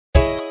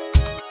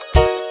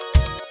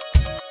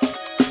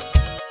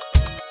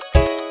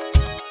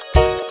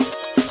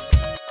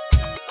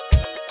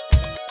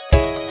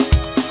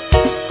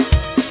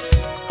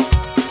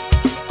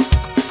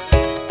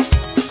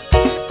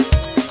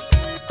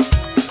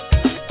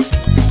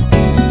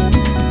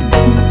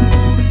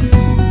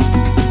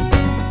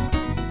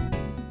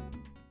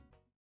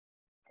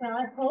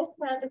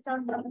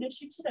on one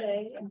issue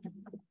today.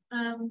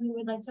 We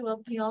would like to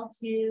welcome you all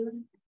to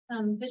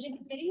Vision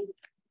Committee.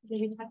 We'll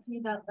be talking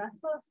about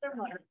backflow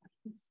stormwater.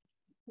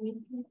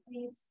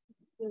 Please.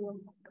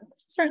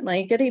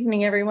 Certainly. Good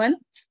evening, everyone.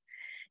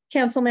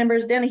 Council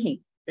members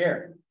Dennehy.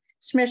 Here.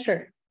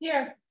 Smisher.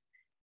 Here.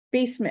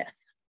 B. Smith.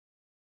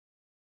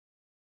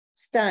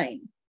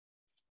 Stein.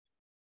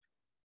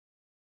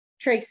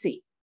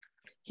 Tracy.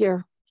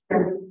 Here.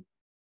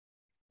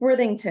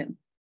 Worthington.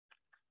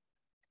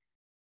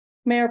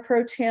 Mayor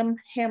Pro Tem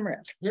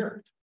Hamrick.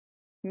 Here.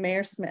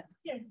 Mayor Smith.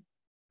 Here.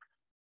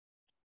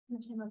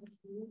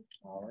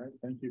 All right,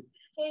 thank you.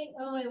 Hey,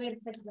 oh wait a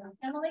second.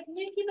 Emily, can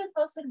you keep us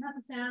posted on how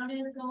the sound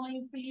is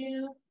going for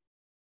you?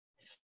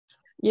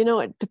 You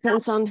know, it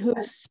depends on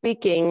who's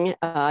speaking.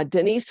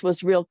 Denise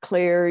was real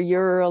clear.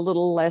 You're a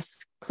little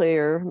less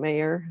clear,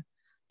 Mayor.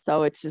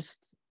 So it's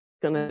just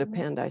going to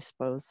depend, I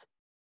suppose.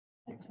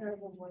 A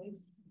terrible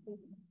voice.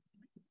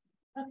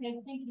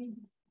 Okay, thank you.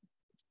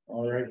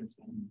 All right.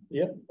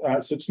 Yep.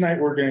 So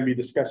tonight we're going to be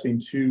discussing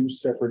two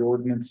separate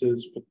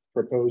ordinances,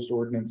 proposed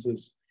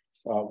ordinances.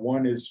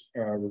 One is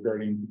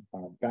regarding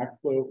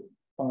backflow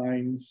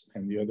fines,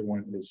 and the other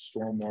one is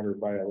stormwater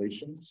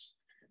violations.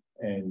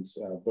 And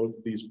both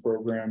of these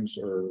programs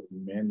are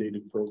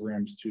mandated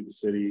programs to the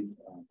city,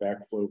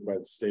 backflow by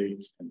the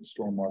state, and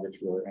stormwater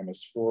through our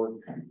MS4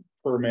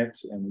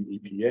 permits and the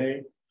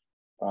EPA.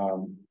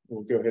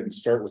 We'll go ahead and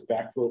start with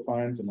backflow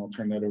fines, and I'll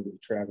turn that over to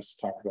Travis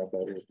to talk about that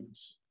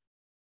ordinance.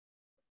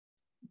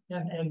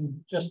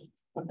 And just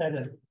put that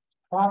in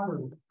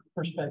proper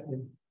perspective,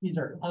 these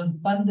are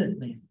unfunded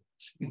mandates.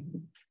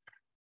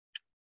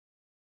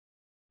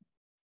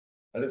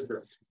 That is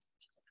correct.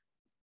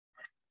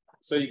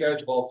 So you guys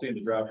have all seen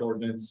the draft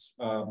ordinance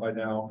by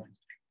now.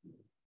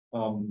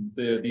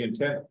 The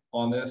intent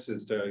on this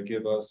is to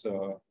give us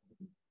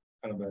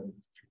kind of an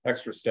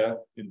extra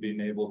step in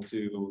being able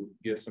to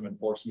get some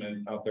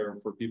enforcement out there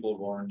for people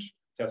who aren't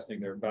testing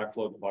their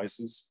backflow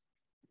devices.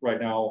 Right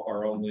now,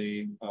 our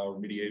only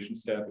remediation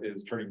step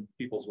is turning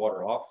people's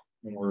water off.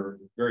 And we're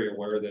very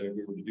aware that if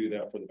we were to do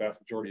that for the vast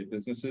majority of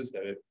businesses,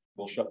 that it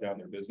will shut down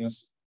their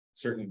business.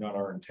 Certainly not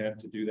our intent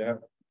to do that.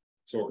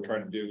 So what we're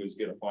trying to do is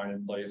get a fine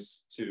in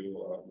place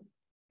to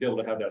be able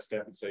to have that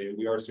step and say,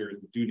 we are serious,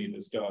 we do need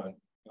this done.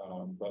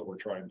 But we're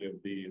trying to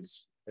be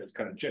as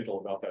kind of gentle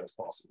about that as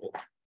possible.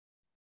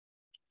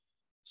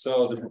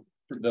 So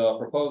the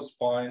proposed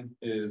fine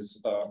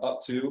is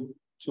up to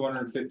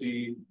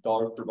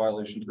 $250 per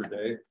violation per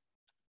day.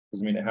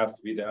 Doesn't mean it has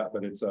to be that,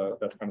 but it's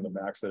that's kind of the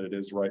max that it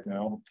is right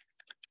now.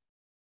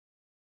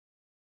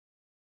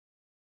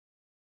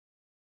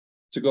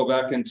 To go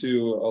back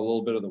into a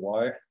little bit of the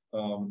why,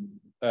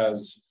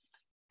 as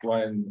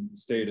Ryan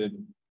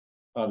stated,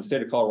 the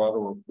state of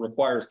Colorado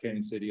requires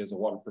Canyon City as a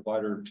water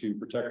provider to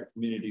protect the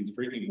community's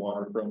drinking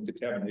water from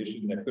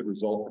contamination that could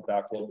result from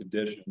backflow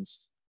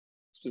conditions.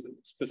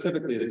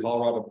 Specifically, the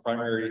Colorado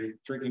primary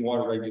drinking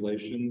water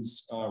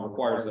regulations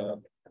requires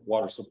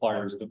water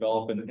suppliers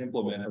develop and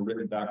implement a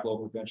written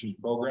backflow prevention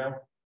program.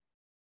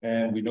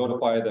 And we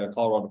notify the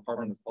Colorado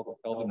Department of Public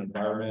Health and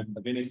Environment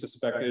of any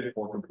suspected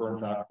or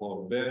confirmed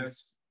backflow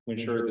events to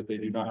ensure that they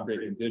do not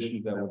create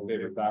conditions that will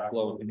favor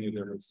backflow in any of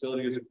their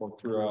facilities or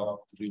throughout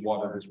the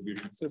water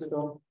distribution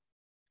system.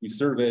 We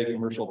survey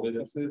commercial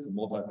businesses and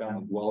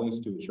multifamily dwellings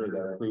to ensure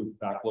that approved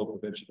backflow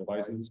prevention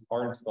devices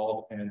are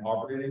installed and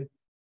operating.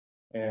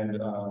 And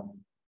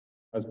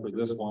as per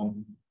this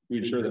one, we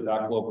ensure that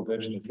backflow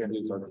prevention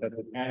assemblies are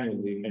tested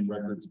annually and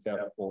records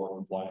kept for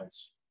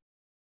compliance.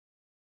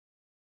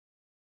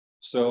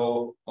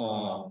 So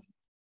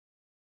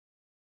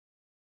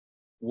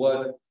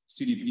what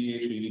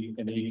CDPH&E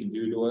can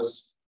do to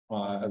us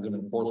as an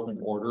enforcement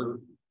order,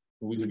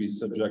 we could be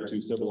subject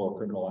to civil or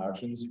criminal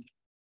actions.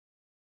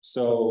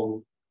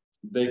 So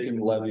they can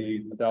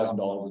levy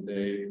 $1,000 a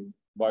day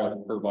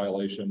per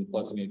violation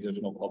plus any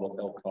additional public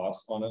health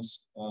costs on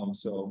us.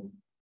 So,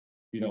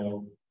 you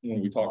know,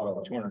 when we talk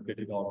about a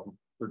 $250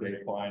 per day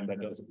fine,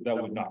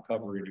 that would not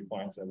cover any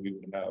fines that we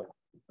would have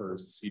for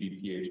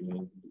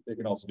CDPH. They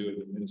can also do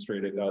an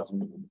administrative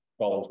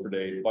 $1,000 per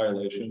day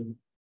violation.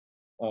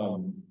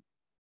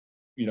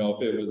 You know,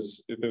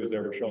 if it was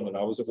ever shown that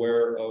I was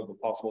aware of a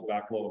possible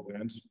backflow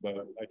event,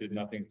 but I did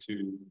nothing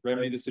to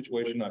remedy the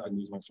situation, I could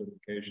lose my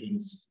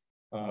certifications,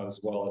 as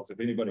well as if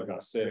anybody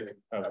got sick,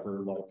 as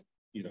for like,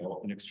 you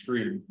know, an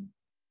extreme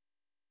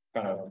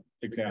kind of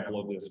example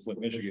of this, Flint,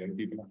 Michigan,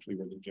 people actually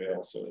went to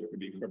jail. So there could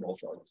be criminal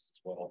charges as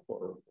well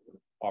for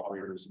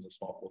operators in the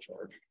small pool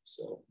charge.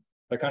 So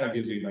that kind of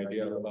gives you an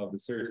idea of the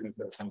seriousness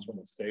that comes from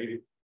the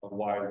state of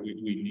why we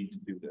need to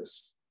do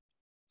this.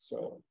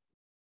 So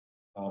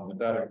with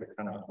that, I could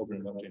kind of open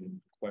it up to any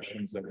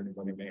questions that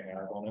anybody may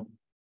have on it.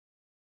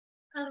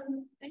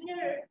 In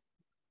your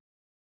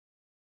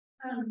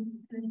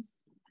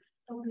this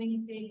opening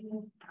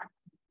statement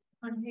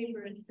on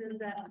paper, it says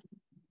that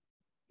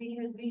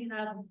because we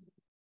have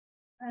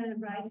a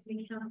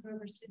rising council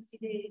over 60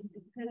 days,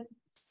 it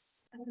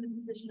puts us in a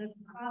position of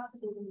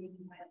possibly being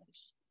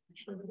violation.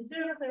 Sure. Is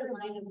there a clear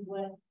line of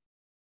what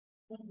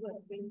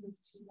what brings us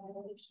to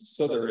violations?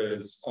 So there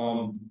is,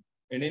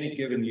 in any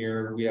given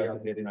year, we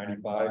have to hit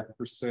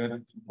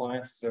 95%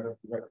 compliance, is that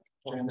right?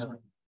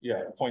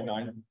 Yeah,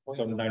 0.9,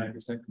 so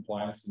 90%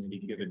 compliance in any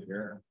given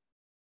year.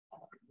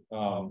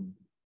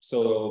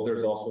 So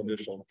there's also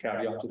additional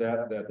caveat to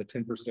that, that the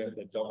 10%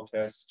 that don't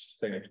test,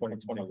 say in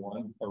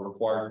 2021, are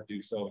required to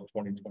do so in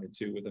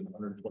 2022 within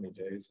 120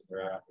 days of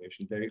their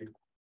application date.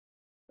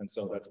 And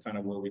so that's kind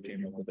of where we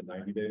came up with the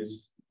 90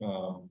 days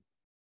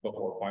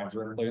before fines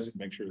are in place, to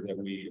make sure that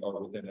we are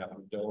within that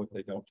window if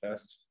they don't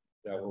test,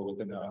 that we're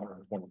within that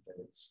 120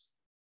 days.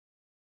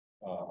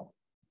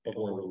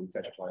 Before we would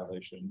catch a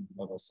violation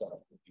of a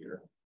subsequent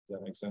year. Does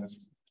that make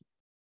sense?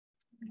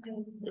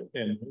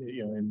 And,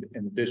 you know,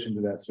 in addition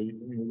to that, so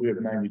we have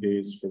 90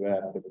 days for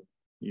that, but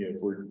you know,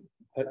 if we're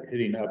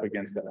hitting up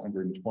against that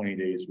 120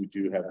 days, we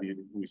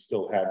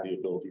still have the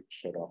ability to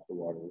shut off the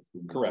water.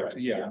 Correct,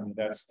 yeah, I mean,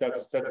 that's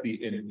the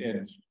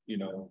end, you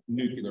know,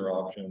 nuclear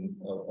option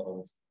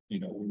of, you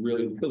know, we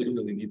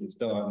really need this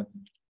done.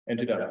 And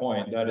to that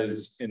point, that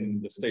is in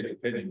the state's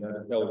opinion,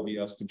 that would be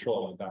us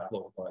controlling the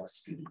backflow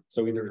device.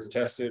 So either it's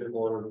tested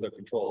or the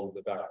control of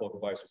the backflow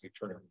device will be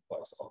turning the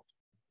device off.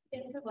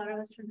 If the water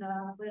was turned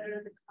on, what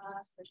are the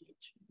costs for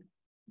each?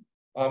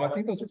 I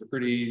think those are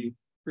pretty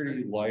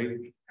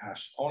light.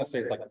 Gosh, I want to say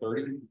it's like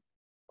 30.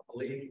 I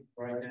believe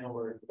right now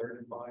we're at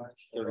 35.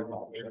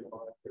 35.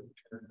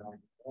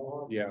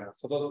 Yeah,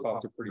 so those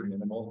costs are pretty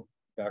minimal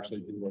to actually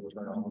do what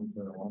turn on.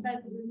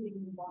 Besides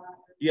losing the water.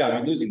 Yeah, I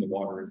mean, losing the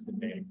water is the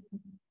main.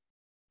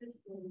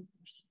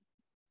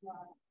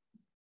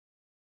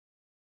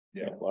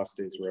 Yeah, last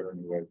day's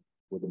revenue, I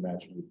would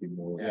imagine would be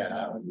more.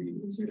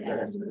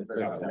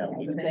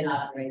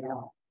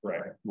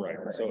 Right.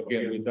 So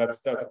again, that's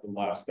the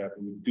last step.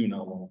 We do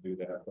not want to do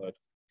that, but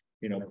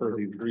you know, per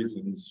these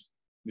reasons,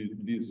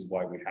 this is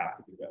why we have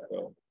to do that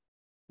though.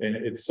 And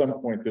at some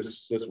point,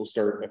 this will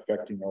start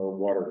affecting our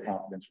water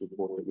confidence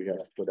report that we have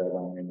to put out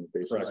on an annual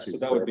basis. Right, so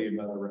that would be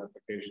another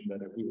ramification,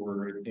 that if we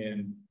were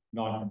in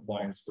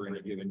non-compliance for any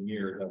given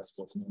year, that's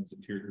what's known as a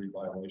tier 3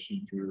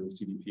 violation through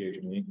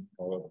CDPH&E,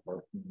 or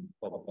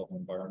Public Health and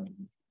Environment.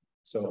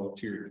 So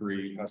tier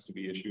 3 has to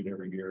be issued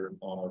every year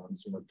on our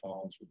consumer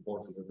tolerance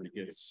reports as everybody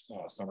gets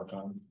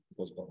summertime, it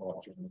goes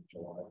about June and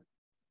July.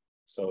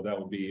 So that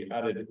would be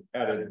added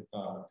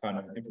kind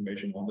of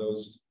information on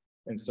those.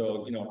 And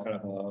so, you know, kind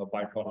of a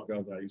byproduct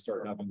of that, you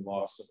start having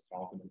loss of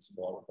confidence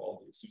in water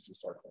quality as soon as you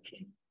start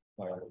catching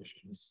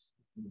violations.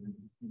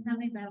 How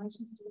many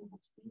violations do we have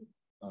to do?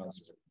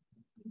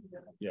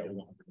 Yeah, we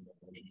want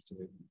violations to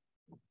be.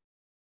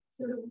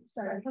 So,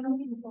 sorry, how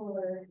many people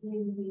are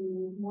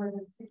maybe more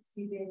than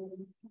 60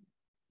 days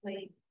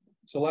late?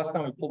 So last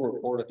time we pulled a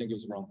report, I think it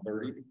was around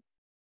 30.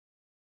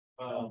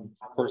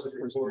 First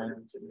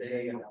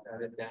today, I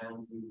got it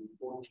down to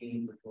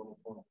 14 for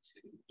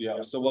 2022.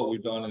 Yeah, so what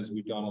we've done is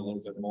we've done a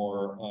little bit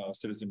more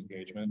citizen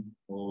engagement,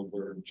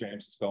 where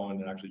James is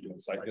going and actually doing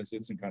site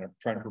visits and kind of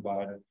trying to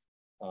provide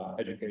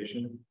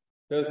education.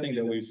 The other thing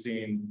that we've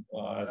seen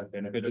as a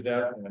benefit of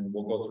that, and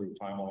we'll go through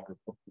timeline, or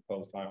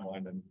proposed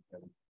timeline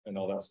and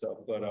all that stuff,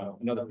 but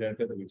another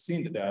benefit that we've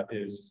seen to that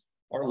is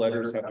our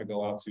letters have to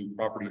go out to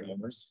property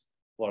owners.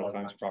 A lot of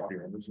times property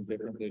owners are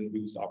different than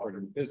who's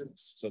operating the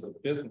business. So the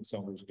business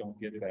owners don't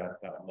get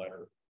that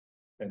letter.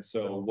 And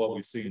so what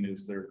we've seen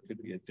is there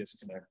could be a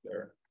disconnect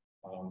there.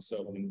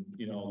 So when,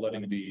 you know,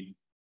 letting the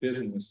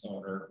business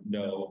owner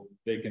know,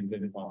 they can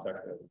then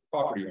contact the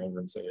property owner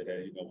and say,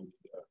 hey, you know, we need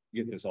to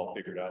get this all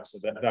figured out. So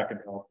that can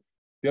help.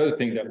 The other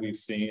thing that we've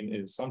seen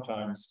is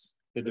sometimes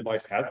the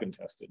device has been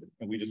tested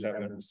and we just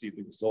haven't received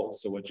the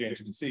results. So what James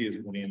can see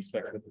is when he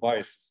inspects the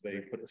device,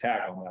 they put a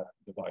tag on that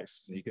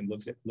device and he can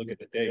look at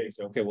the date and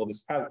say, okay, well,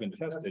 this has been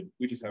tested.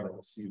 We just haven't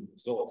received the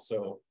results.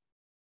 So,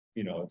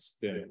 you know, it's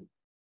then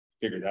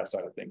figure that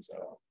side of things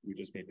out. We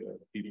just need to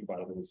be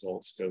provided the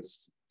results, because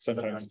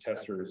sometimes the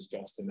testers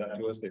don't send that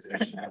to us. They say, I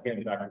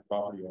can't back to the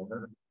property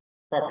owner.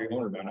 Property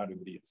owner might not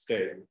even be at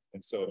state.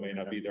 And so it may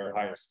not be their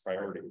highest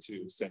priority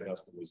to send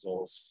us the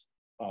results.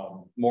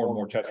 More and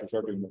more testers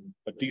are doing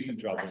a decent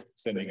job of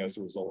sending us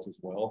the results as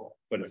well,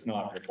 but it's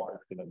not required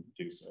for them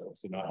to do so.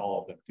 So not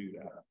all of them do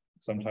that.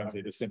 Sometimes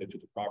they just send it to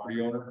the property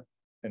owner,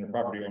 and the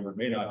property owner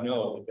may not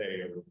know that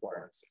they are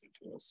required to send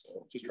it to us.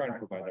 So just trying to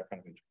provide that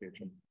kind of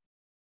education.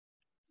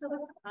 So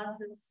what's the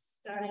process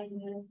starting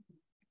with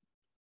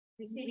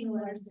receiving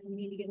letters and we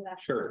need to get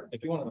back? Sure.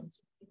 If you want to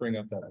bring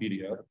up that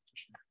video.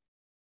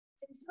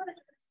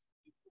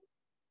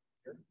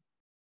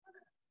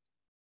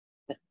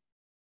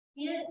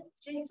 Yeah,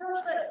 James, tell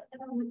us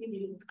what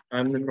you do.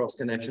 I'm the cross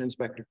connection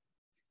inspector.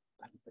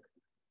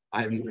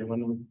 I'm the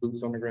one with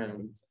boots on the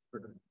ground.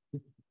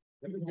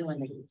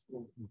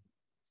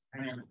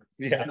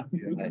 Yeah.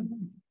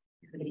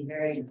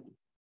 Very.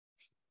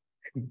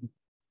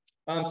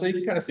 So you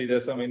can kind of see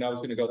this. I mean, I was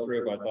going to go through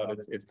it, but I thought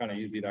it's kind of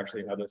easy to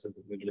actually have this as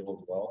a visual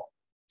as well.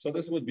 So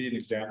this would be an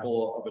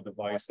example of a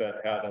device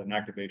that had an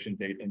activation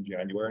date in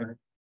January.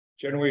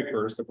 January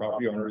 1st, the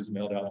property owner is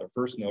mailed out their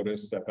first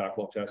notice that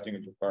backflow testing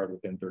is required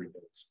within 30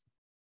 days.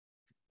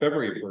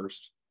 February 1st,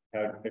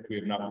 if we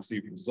have not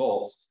received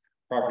results,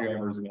 property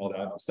owners mailed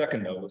out a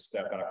second notice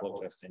that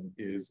backflow testing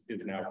is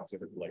now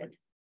considered late.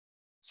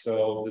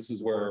 So this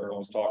is where I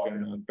was talking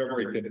on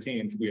February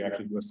 15th, we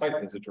actually do a site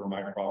visit to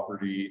remind the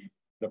property,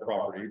 that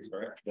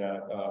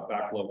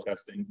backflow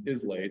testing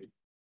is late.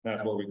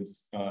 That's where we can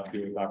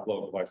do a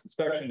backflow device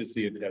inspection to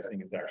see if testing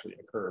has actually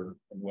occurred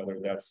and whether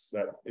that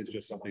is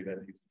just something that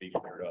needs to be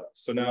cleared up.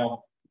 So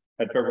now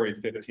at February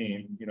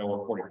 15th,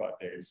 we're 45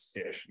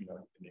 days-ish,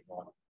 depending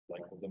on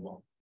length of the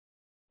month.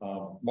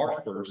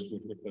 March 1st,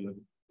 which would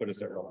put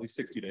us at roughly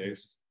 60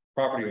 days.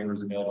 Property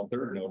owners mailed a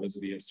third notice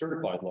via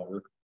certified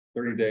letter,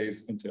 30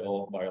 days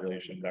until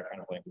violation, that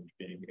kind of language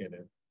being in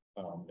it.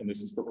 And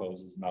this is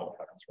proposed, is not what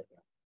happens right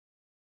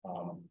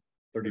now.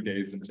 30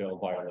 days until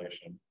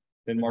violation.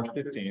 Then March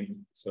 15th,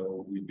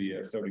 so we'd be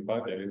at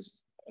 75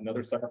 days,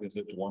 another site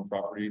visit to one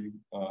property,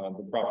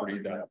 the property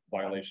that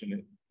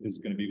violation is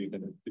going to be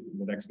within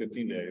the next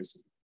 15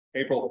 days.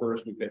 April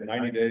 1st, we've hit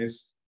 90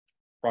 days.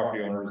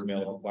 Property owners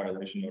mail a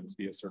violation notice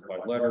via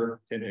certified letter,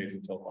 10 days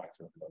until fines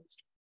are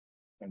imposed.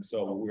 And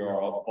so we are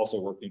also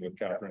working with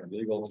Catherine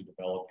Legal to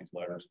develop these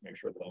letters to make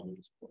sure the language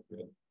is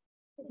appropriate.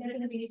 Is there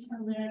going to be a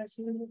term there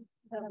too,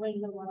 that way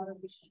the water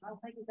we should not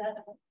like, is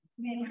that?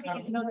 We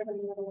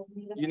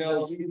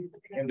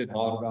ended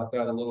on about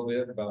that a little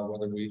bit about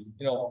whether we,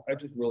 I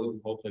just really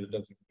hope that it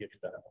doesn't get to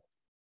that.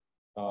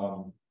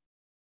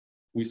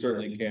 We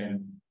certainly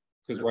can,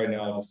 because right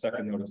now the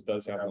second notice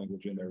does have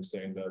language in there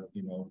saying that,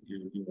 your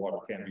water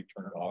can be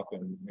turned off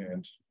and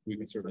we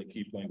can certainly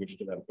keep language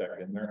to that effect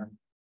in there.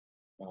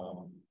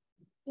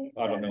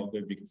 I don't know if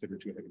they'd be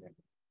considered too heavy.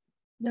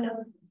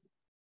 No.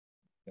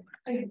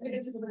 I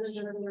just was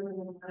sure we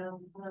were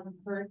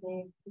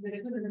currently, because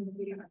it could have been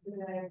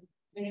today,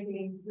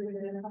 maybe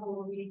within a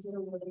couple of weeks, we're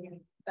looking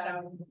at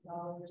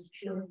 $1,000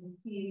 short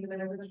fee,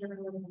 but I was sure we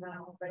were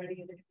not ready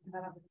to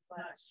have it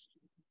slash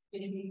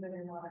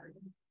in water.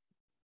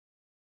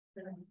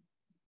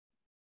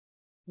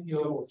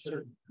 You owe a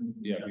certain.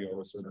 Yeah, you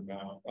owe a certain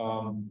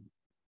amount.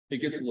 It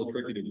gets a little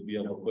tricky to be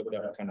able to put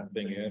that kind of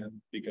thing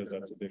in because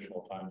that's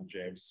additional time in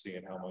James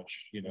seeing how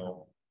much,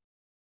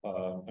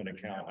 an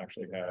account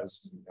actually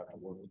has. You have to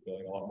work with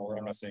billing a lot more.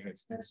 I'm not saying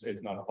it's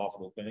not a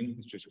possible thing.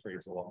 It just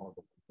creates a lot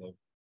more.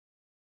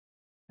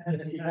 And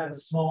if you have a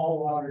small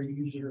water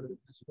user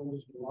as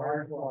opposed to a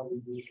large water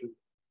user,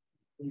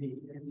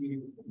 if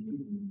you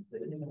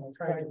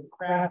try to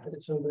craft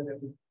it so that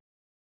it would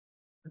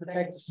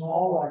protect the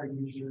small water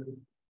user,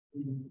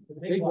 the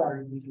big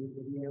water user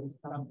will be able to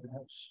come to the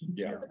house.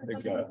 Yeah,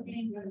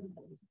 exactly.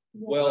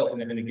 Well, and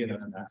then again,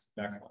 that's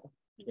maximum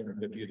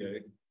 250 a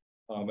day.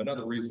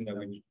 Another reason that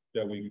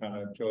we kind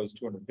of chose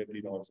 $250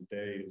 a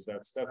day is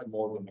that's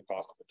more than the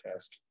cost of a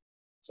test.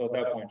 So at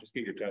that point, just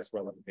get your test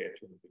rather than pay a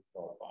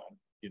 $250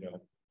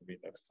 fine.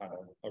 That's kind of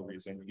a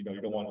reason. You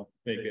don't want to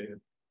make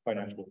it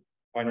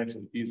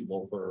financially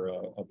feasible for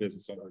a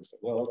business owner to say,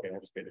 well, okay, I'll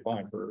just pay the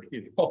fine for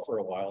for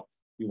a while.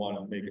 You want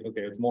to make it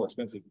okay. It's more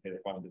expensive to pay the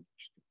fine than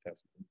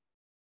test.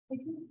 I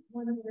think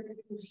one of the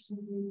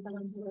questions is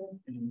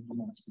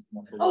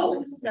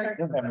oh, sorry.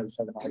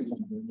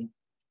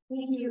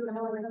 Thank you.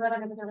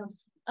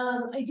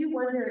 I do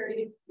wonder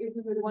if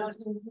we would want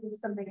to include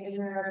something in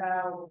there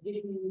about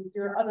if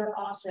your other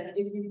option,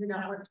 if you do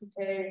not want to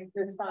pay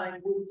this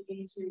fine, would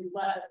be to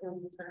let us know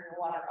to turn your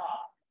water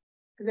off.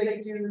 Because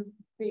I do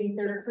think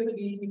there could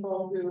be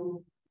people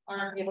who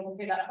aren't able to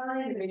pay that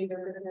fine, and maybe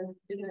their business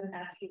isn't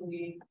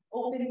actually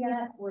open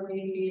yet, or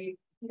maybe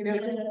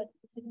it's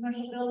a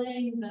commercial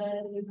building,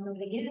 but there's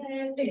nobody in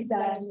there.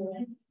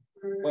 Exactly.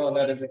 Well,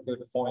 that is a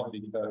good point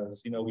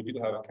because, we do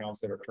have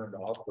accounts that are turned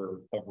off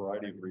for a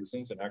variety of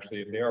reasons. And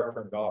actually, if they are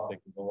turned off, they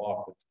can go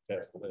off the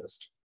test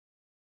list.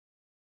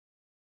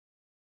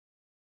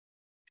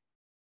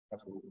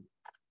 Absolutely.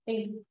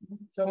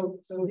 So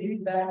these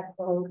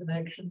backflow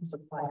connections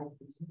apply to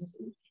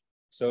businesses?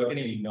 So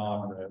any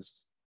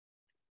non-res.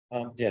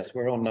 Yes,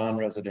 we're on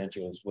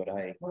non-residential is what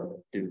I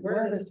do.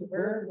 Where does it say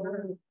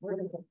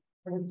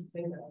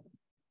that?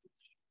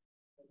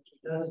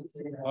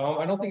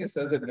 I don't think it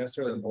says it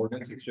necessarily in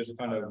ordinance. It's just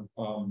kind of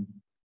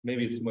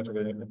maybe it's too much of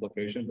an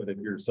implication, but if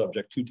you're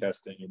subject to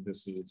testing, and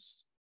this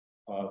is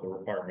the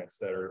requirements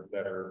that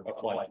are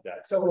applied to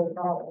that. So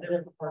part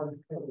of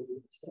the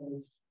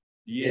code.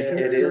 Yeah,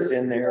 it is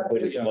in there,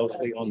 but it's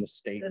mostly on the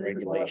state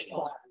regulations.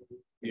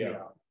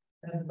 Yeah.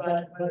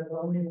 But it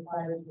only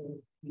applies to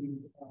the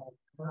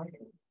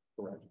commercial.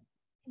 Correct.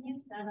 Can you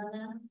expand on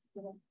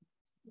that?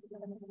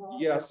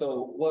 Yeah,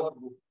 so what,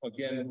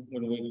 again,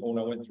 when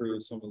I went through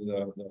some of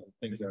the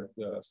things that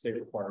the state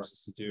requires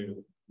us to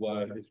do,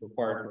 what it's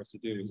required for us to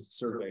do is to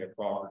survey a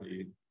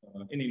property.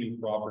 Any new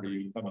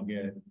property coming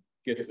in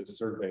gets this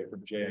survey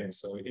from James.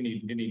 So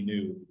any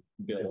new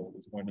build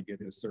is going to get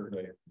this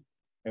survey.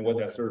 And what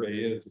that survey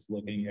is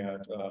looking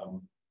at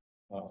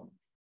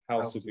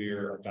how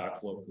severe a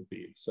backflow could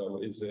be. So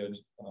is it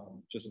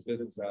just a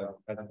business that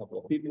has a couple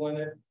of people in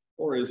it?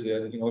 Or is it,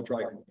 a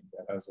dry cleaning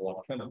that has a lot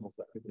of chemicals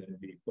that could then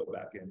be put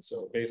back in?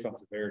 So based on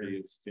severity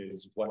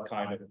is what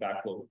kind of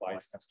backflow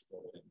device has to go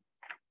in.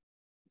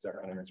 Does that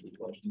kind of answer your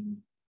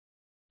question?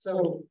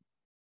 So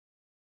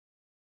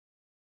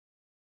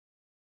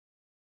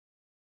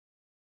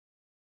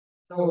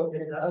So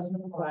it doesn't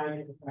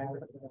apply to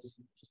private residences.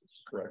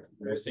 Correct.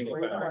 They're single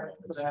family Right, homes.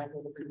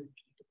 exactly.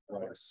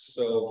 Right,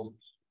 so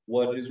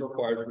what is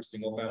required for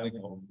single family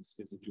homes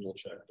is a dual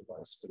check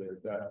device,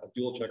 but that a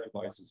dual check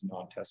device is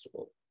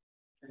non-testable.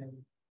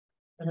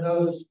 And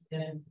those,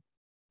 and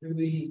do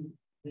we,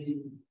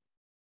 and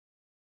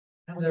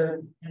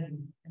there,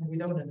 and we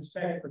don't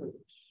inspect for those.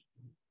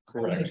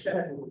 Correct.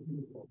 Except for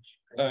new ones.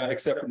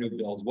 Except for new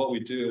builds, what we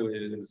do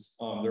is,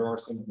 there are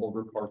some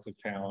older parts of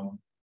town.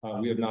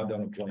 We have not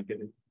done a blanket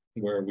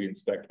where we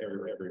inspect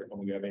every, and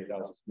we have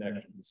 8,000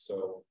 connections,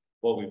 so.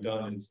 What we've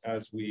done is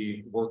as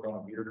we work on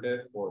a meter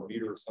bit or a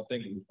meter or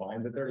something, we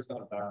find that there's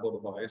not a backflow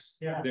device.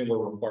 Yeah. Then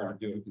we're required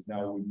to do it because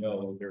now we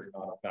know there's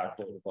not a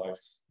backflow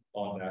device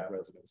on that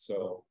residence.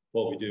 So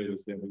what we do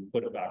is then we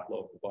put a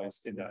backflow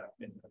device in that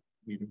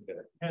meter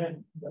bit.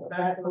 And the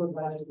back of the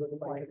device would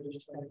like it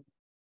just like.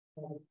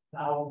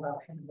 Now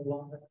about the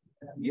longer.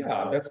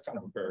 Yeah, that's kind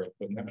of fair,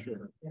 but I'm not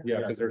sure. Yeah,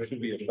 because there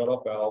should be a shut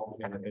off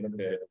valve in a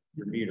bit,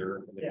 your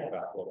meter, and then a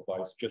backflow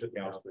device just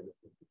accounts for it.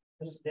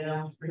 Just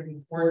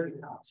downstream where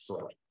your house.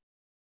 Correct.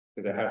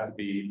 Because it has to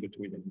be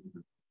between the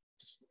meters.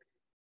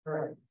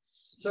 Right.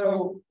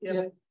 So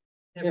if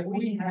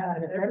we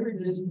had every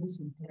business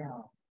in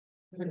town,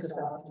 took us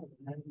out to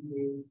the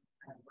 98,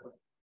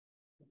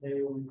 they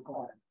were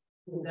required.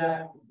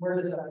 That, where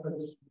does that put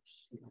us?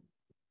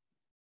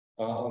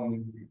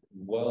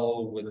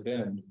 Well,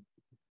 within.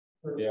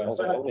 Yeah.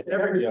 So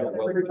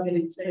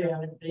everybody stay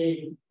on it,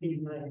 they,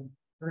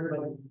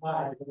 everybody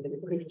applies, but they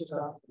push us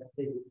off that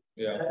they.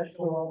 Yeah. That's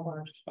all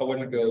ours. I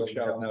wouldn't go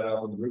shouting that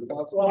out on the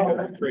rooftops. Well,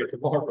 Because it creates a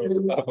more of a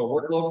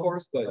workload for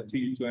us, but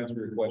to answer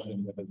your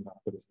question, that does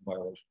not put us in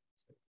violation.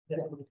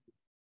 Yeah.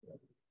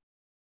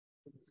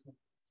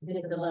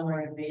 Just a little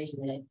more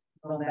information, and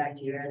going back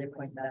to your other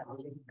points about all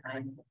different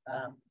kinds.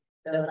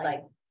 So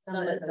like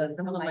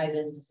some of my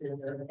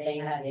businesses, so they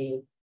have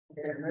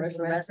they're a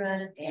commercial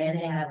restaurant and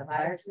they have a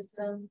fire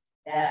system.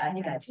 That I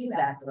think I have 2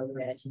 backflow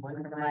grids,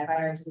 one for my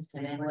fire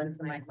system and one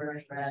for my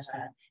commercial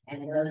restaurant.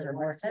 And those are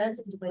more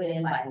expensive to put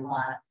in by a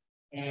lot.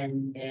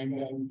 And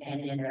then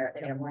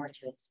they're more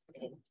to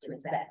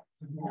inspect.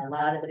 And a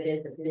lot of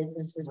the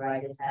businesses where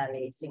I just have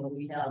a single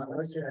retail,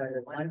 most of those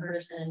are one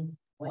person,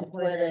 one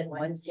toilet,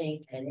 one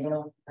sink, and they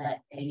don't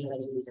let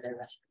anybody use their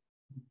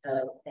restroom.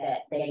 So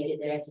that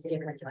there's a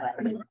different device.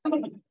 And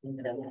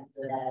so that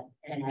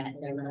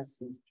they're less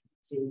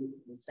to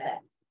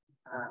inspect.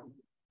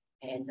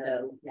 And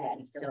so that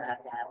you still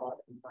have to have all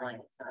the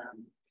compliance.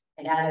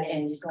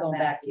 And just going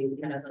back to,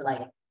 so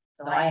I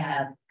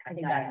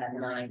think I have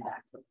 9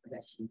 backflow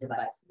prevention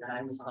devices that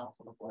I'm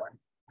responsible for.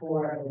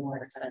 4 of the more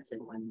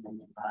expensive ones and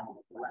then 5 of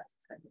the less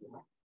expensive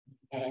ones.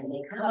 And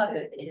they come up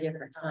at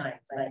different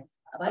times, but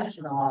a bunch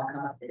of them all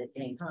come up at the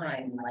same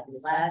time. Like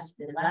the last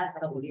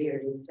couple of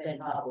years, it's been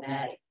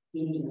problematic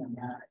getting them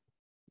done.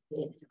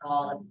 Just to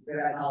call it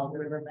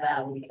River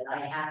Valley, because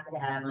I have to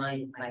have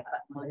my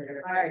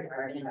fire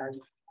department are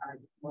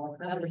more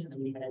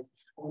cumbersome because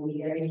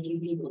only very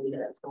few people do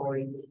that.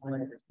 Corey is one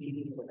of the few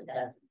people that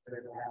does it.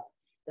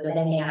 So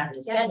then they have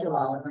to schedule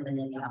all of them, and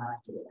then they all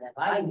have to do that.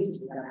 I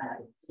usually don't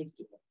have it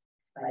 60 days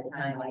by the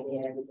time I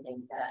get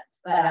everything done,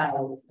 but I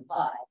always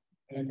comply.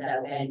 And so,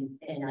 and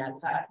I was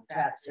talking to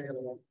Travis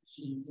earlier.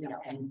 He's,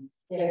 and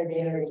they're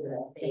very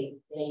good. They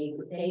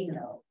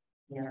know,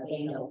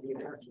 they know what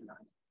you're working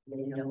on.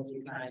 They know what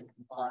you're trying to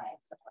comply,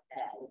 stuff like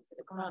that. It's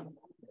a common.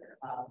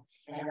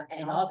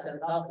 And also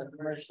it's also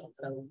commercial,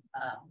 so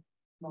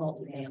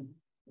multi-family.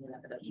 So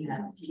if you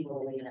have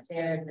people living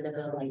upstairs in the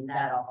building,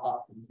 that all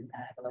falls into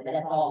that. But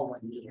that's all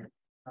one meter.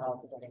 All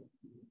together.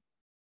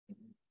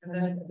 And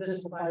then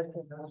this applies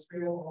to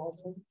industrial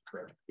also?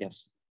 Correct.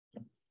 Yes.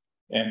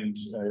 And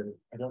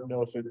I don't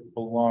know if they've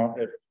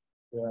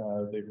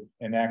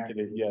enacted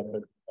it yet,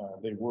 but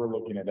they were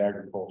looking at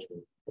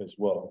agriculture as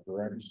well,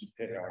 correct?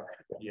 They are.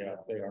 Yeah,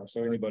 they are.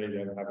 So anybody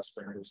that have a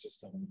sprinkler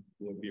system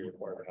would be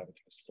required to have a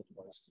testable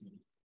device.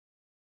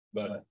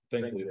 But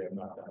thankfully they have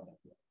not done that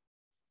yet.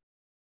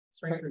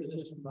 Sprinkler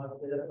system, but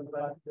there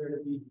to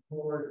be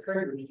more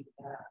triggers.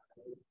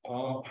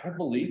 I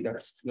believe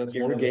that's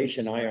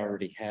Irrigation, I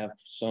already have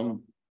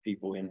some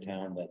people in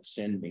town that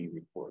send me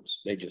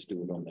reports. They just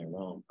do it on their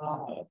own.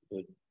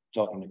 But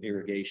talking to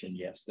irrigation,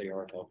 yes, they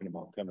are talking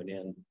about coming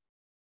in.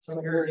 So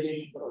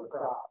irrigation for a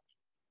crop.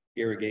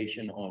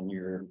 Irrigation on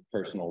your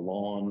personal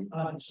lawn.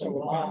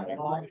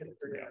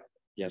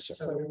 Yes, sir.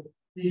 So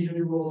these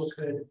new rules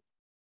could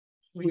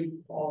sweep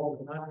all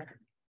of the country.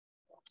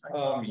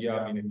 Yeah,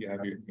 I mean, if you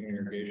have your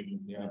irrigation,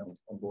 yeah,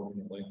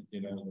 unfortunately,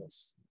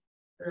 that's.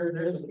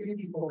 There's a few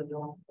people that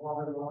don't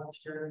water lawns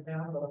here in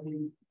town, but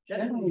we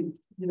generally,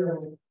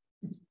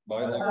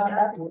 By not law.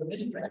 happy with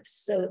it.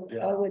 So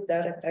how would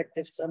that affect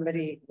if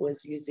somebody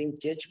was using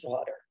ditch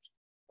water?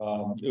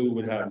 It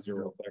would have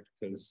 0 effect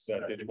because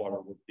that ditch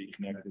water would be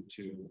connected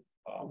to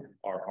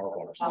our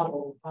water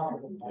system.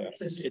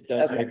 It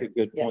does Okay. make a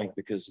good Yeah. point,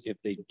 because if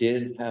they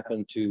did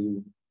happen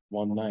to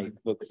one night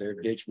hook their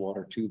ditch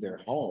water to their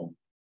home,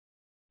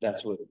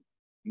 that's what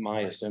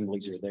my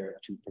assemblies are there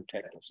to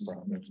protect us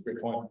from. That's a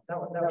great point.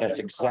 That's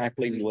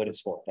exactly what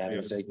it's for. That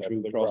is a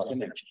true cross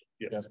connection.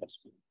 Yes.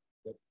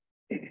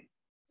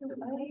 So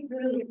I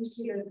really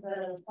appreciate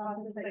the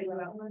process that you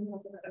outlined,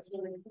 that was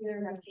really clear,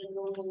 and actually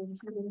going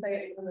to the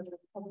site, and there's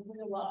probably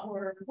a lot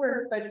more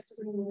work, but just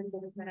really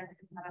this matter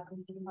can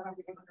happen.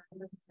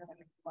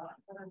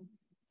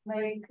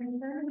 My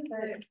concern is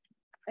that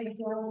I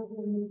don't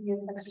really see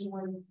in section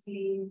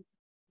 1C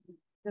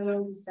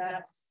those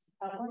steps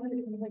outlined.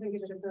 It seems like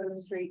it just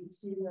goes straight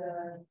to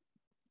the,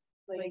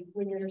 like,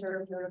 when you're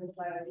served notice of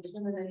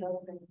violation, and it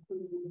doesn't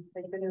include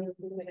like the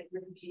notices that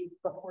you receive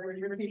before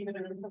you receive the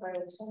notice of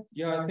violation.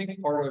 Yeah, I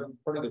think part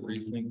of the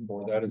reasoning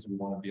for that is we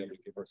want to be able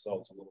to give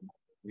ourselves a little more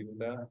leeway with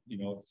that. You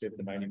know, if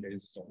the 90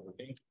 days isn't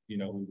working, you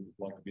know, we would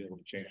like to be able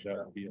to change that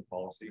and be a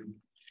policy.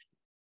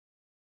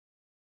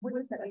 What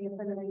does that mean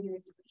for the 90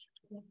 days?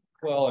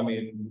 Well, I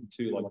mean,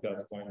 to like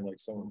that's point, like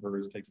some of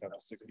hers takes up to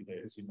 60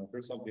 days. You know, if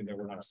there's something that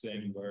we're not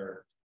seeing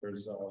where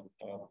there's a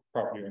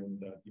property owner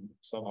that, you know,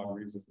 some odd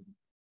reason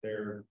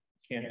there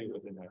can't do it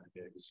within 90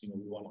 days. You know,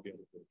 we want to be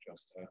able to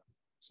adjust that.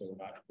 So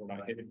we're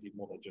not hitting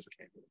people that just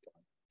can't get it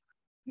done.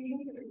 Do you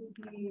think it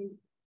would be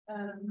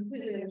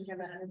completely understand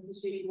that and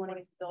appreciate you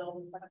wanting to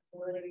build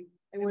flexibility?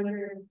 I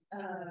wonder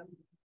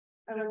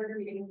if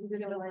we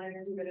included a line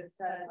or two that it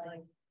said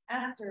like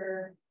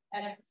after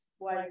X,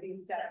 Y, Z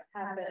steps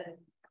happen,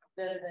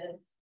 then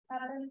this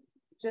happens,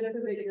 just so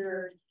that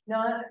you're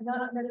not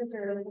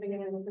necessarily putting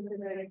in a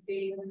specific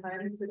date and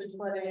time, so just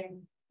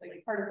letting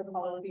like part of the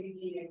policy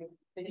being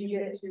that you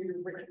get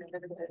to written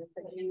visit,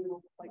 that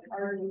you like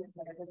argue with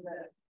that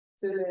visit,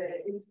 so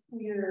that it's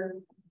clear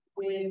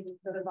when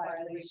the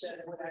violation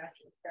would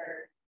actually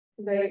start.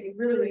 Because I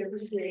really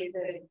appreciate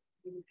that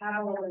you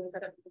have all those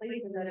steps in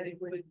place and that it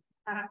would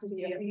have to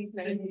be at least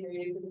 90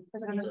 days,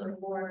 potentially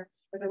more.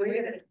 But the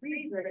way that it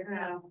reads right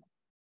now,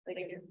 like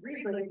it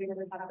reads like it's going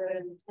to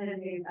happen 10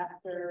 days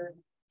after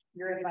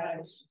you're in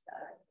violation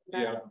status.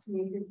 Yeah,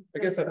 I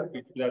guess that's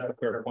a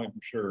fair point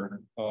for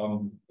sure.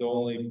 The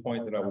only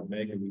point that I would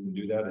make, and we can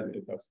do that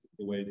if that's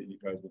the way that you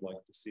guys would like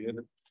to see it,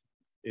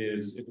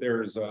 is if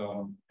there's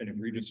an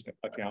egregious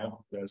account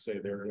that say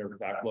their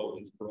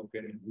backflow is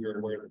broken, and we're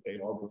aware that they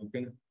are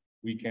broken,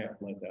 we can't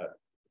let that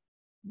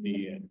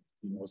be in.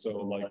 You know, so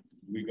like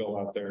we go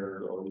out there,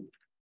 or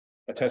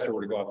a tester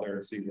were to go out there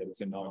and see that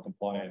it's in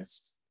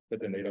non-compliance, but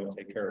then they don't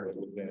take care of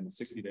it within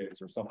 60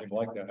 days or something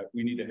like that.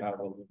 We need to have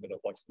a little bit of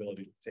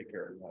flexibility to take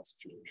care of that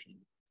situation.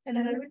 And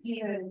then I would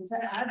even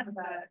to add to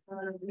that,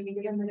 when you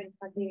begin the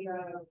talking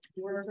about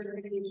your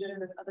certification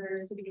with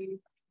other city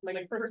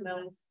like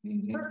personnel's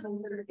personal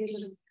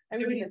certification, I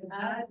would even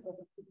add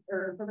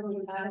or probably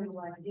add a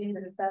line in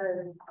that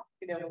says,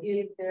 you know,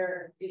 if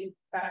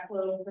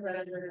backflow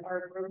preventers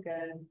are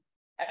broken,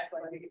 X, Y,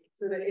 Z,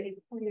 so that it's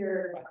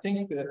clear. I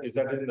think that is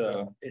that in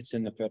the It's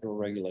in the federal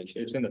regulations.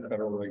 it's in the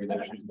federal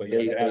regulations, but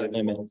They yeah,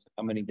 limit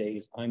how many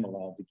days I'm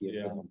allowed to give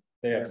Yeah. them.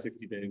 they have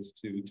 60 days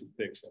to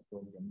fix a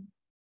broken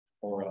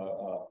or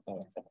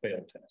a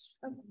failed test.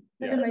 Okay.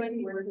 Yeah. But it might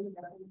be worth just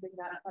referencing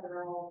that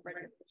federal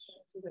regulation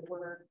so that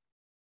we're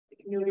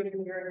noting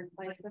in your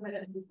compliance with it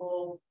and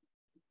people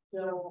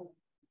don't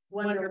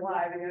wonder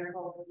why we are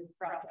involved in this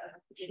process.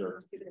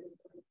 Sure.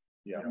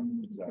 Yeah,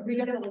 Because exactly. we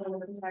definitely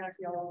want to protect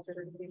y'all's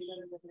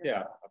certification.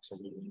 Yeah,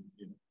 absolutely.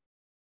 You know.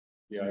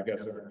 Yeah, I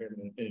guess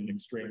in an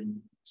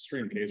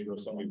extreme case where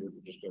somebody would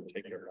just go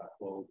take their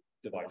backflow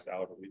device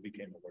out, and we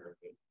became aware of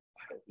it.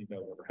 I don't think that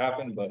would ever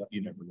happen, but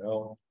you never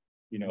know.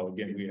 You know,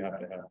 again, we have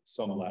to have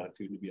some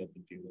latitude to be able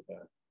to deal with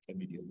that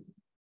immediately.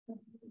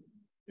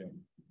 Yeah.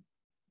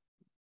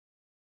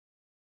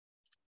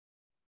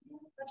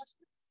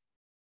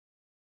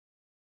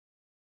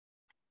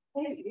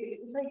 Hey,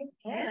 like,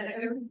 yeah,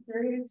 I'm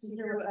curious to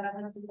hear what that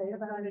has to say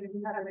about it. If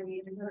you have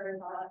any other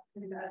thoughts,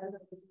 and that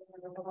is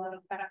a lot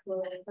of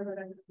backflow.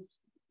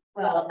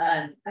 Well,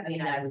 I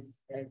mean, I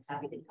was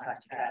happy to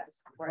talk to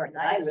Travis before, because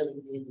I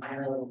really didn't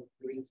know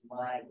the reason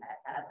why that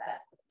had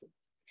that.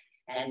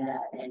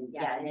 And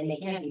yeah, and they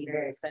can be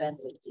very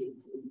expensive to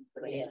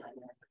put in. I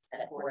mean, I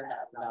spent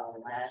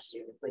 $4,000 last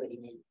year putting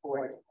in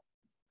for it.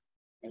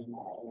 And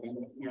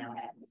then, you know,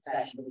 at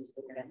inspection, which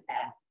is going to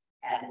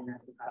add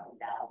another couple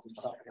 $1,000,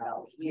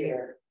 $1,200 a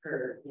year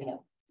per, you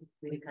know,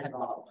 because of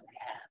all of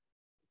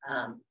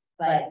that.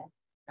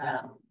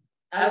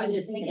 I was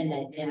just thinking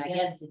that, and I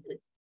guess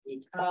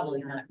it's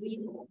probably not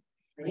feasible.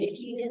 But if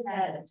you just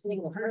had a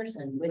single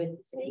person with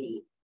the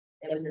city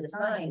that was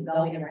assigned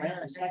going around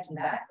and checking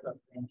backflow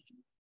prevention,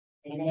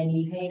 and then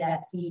you pay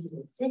that fee to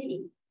the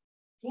city,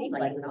 it seemed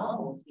like it would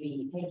almost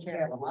be take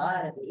care of a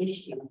lot of the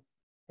issues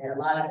that a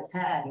lot of us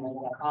had. You know,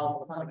 you got to call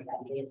the plumber, you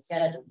got to get it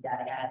scheduled, you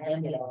got to have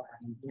them get over.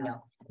 You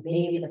know,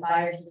 maybe the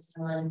fire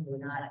system one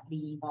would not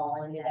be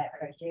fall into that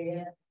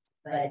criteria,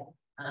 but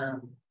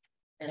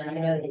and I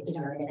know that,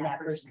 you know, and that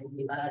person can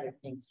do other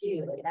things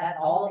too, but that's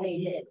all they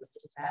did was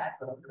just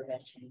backflow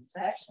prevention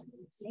inspection.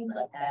 It seems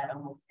like that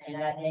almost,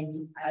 and I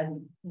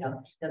would, you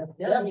know, the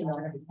building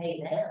owner would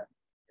pay them,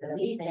 but at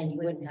least then you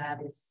wouldn't have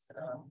this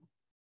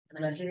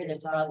And I'm sure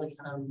there's probably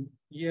some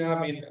Yeah,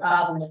 I mean,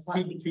 problems.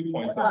 two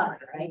points on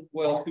Right?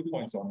 well, 2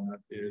 points on that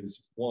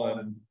is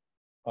one,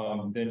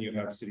 then you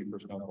have city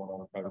personnel going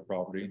on private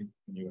property,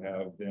 and you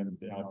have them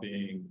now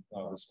being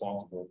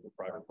responsible for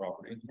private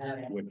property,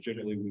 Okay. which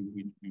generally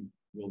we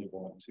really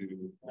want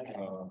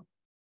to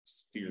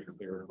steer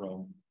clear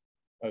from.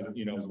 As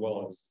you know, as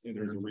well as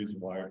there's a reason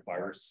why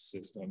fire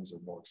systems are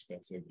more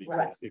expensive, because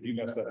Right. if you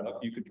mess that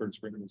up, you could turn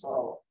sprinklers on.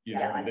 Oh, You know,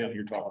 yeah. and then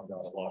you're talking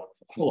about a lot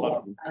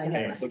of I know.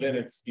 things. So then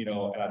it's, you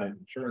know, added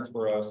insurance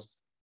for us.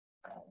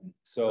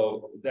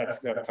 So that's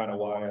kind of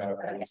why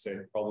I would say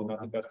probably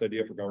not the best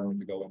idea for government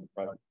to go into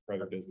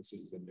private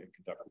businesses and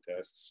conduct the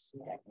tests.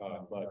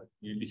 But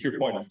your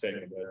point is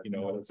taken that, you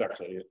know, it's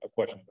actually a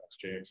question to ask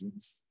James, and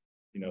it's,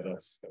 you know,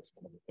 that's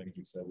one of the things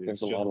he said.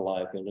 There's a lot of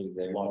liability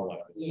there. A lot of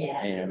liability.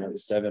 Yeah. And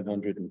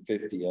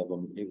 750 of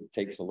them, it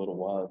takes a little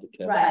while to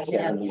test. Right,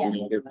 yeah,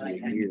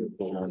 750 a year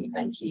for one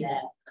I see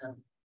person. that.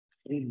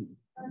 Mm.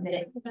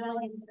 The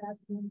values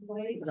that's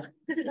employed.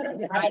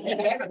 I think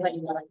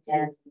everybody likes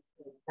that.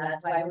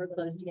 That's why we're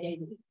close to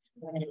David.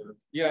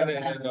 Yeah,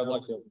 and I'd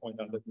like to point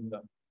out that in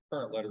the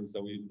current letters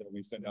that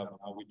we send out,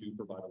 how we do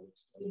provide a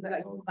list.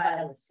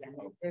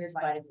 There's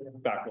quite a few.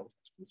 Backflow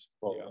testers,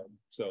 yeah,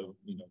 so,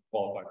 you know,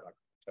 qualified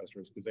backflow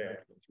testers, because they have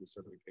to go through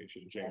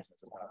certification, James has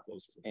to have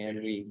those. And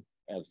we,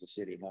 as the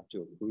city, have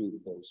to approve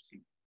those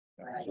people.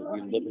 Right. So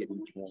we look at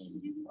each one.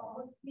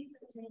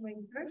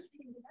 First,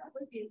 that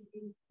would be a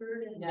big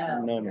burden.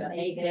 No.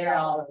 They're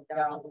all.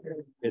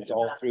 It's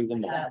all through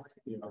them.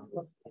 You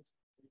know.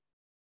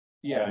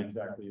 Yeah,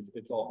 exactly.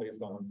 It's all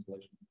based on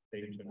installation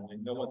date generally.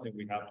 No, one thing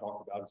we have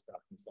talked about is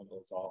backing some of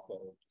those off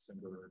of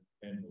December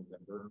and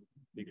November,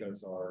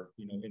 because our,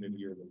 you know, end of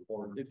year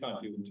report, it's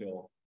not due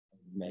until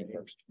May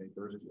 1st,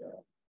 yeah.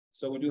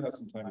 So we do have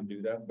some time to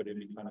do that, but it'd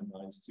be kind of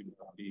nice to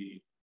not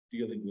be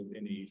dealing with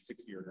any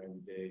 60 or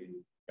 90-day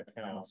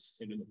accounts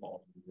into the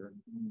following year.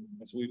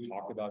 And so we've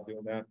talked about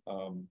doing that.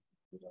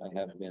 I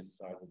have been.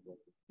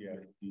 Yeah,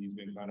 he's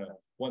been kind of,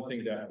 one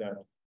thing that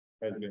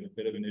has been a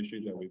bit of an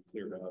issue that we've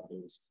cleared up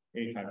is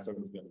anytime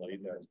something's been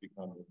late, that has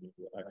become a new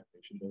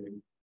activation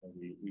date. And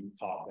we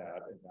taught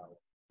that, and now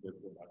we're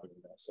not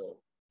doing that. So,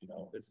 you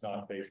know, it's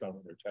not based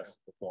on their test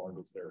performed,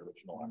 it's their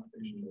original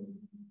activation date.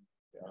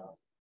 Yeah.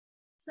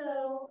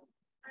 So,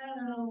 I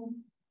don't know,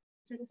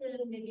 just to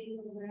maybe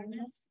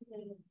awareness for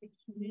the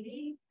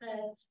community,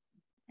 but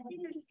I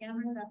think there's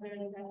scammers out there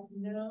that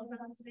know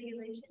about this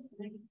regulation and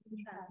they can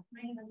track.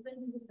 My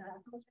husband who was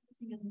backflow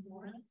testing in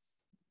Lawrence,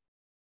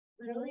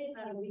 literally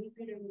about a week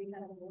later, we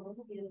had a world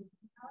give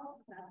out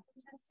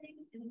backflow testing,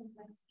 and it was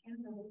like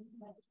scandalous.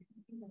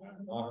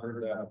 I've not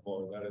heard that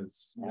before. That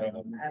is, I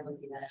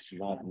would do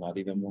that. Not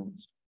even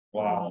once.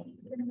 wow.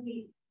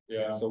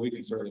 Yeah, so we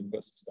can certainly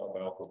put some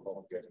stuff out for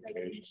public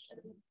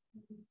education.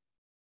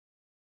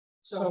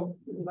 So,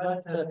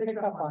 but to pick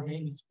up on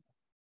Amy's,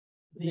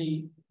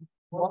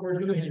 what we're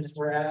doing is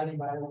we're adding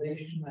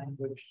violation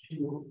language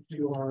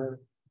to our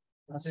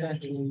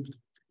essentially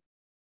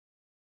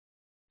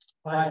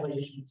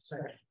violation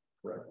section.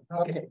 Right.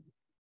 Okay,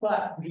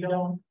 but we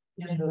don't,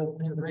 in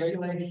the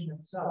regulation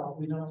itself,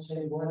 we don't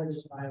say what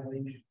is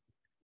violation.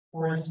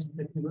 For instance,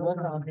 if you look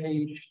on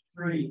page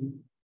 3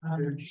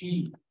 under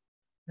G,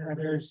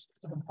 there's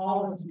some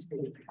policy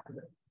statements.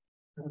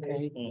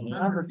 Okay,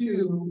 number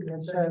 2,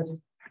 it says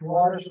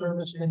water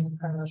service in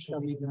premise shall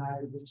be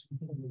denied if it's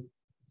continued.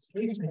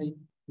 Excuse me,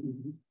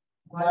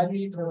 by the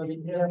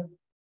utility if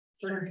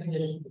certain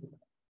conditions.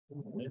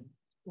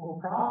 Well,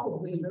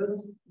 probably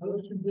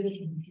those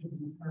conditions should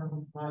be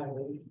termed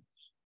violations.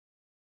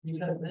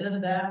 Because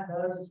then that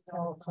does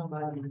tell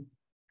somebody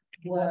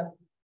what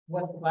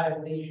the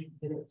violation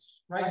is.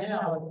 Right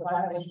now, the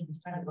violation is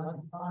kind of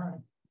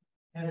undefined.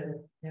 And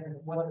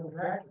what the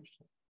directors.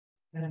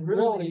 And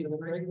really, the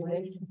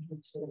regulation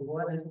should say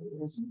what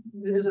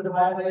is it a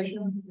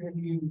violation if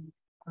you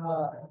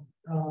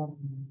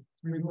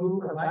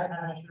remove or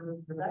bypass your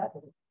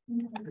backflow?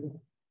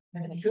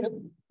 And it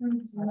shouldn't.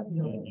 It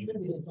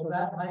should be. So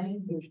that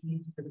language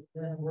needs to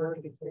then work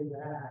its way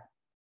back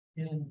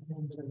into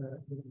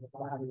the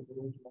body of the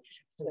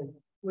regulation.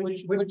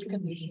 Which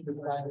conditions of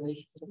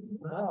violation?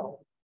 No.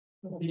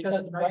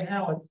 Because right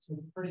now it's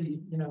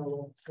pretty,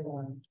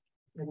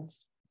 it's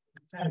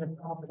kind of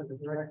off of the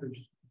director's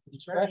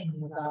discretion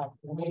without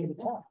the way to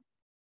talk.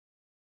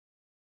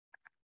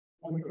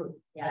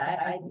 Yeah,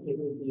 I think it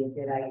would be a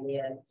good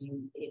idea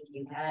if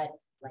you had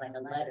like a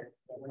letter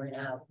that went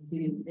out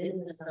to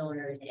business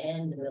owners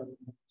and the building,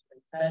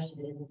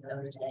 especially business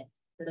owners,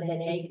 so that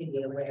they could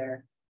be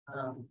aware.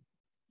 I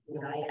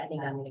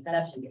think I'm an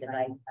exception because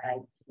I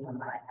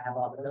have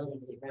all the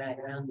buildings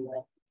around me,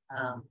 but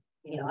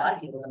a lot of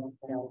people don't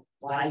know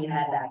why you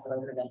have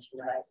backflow prevention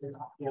devices,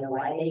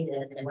 why they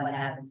exist and what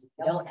happens if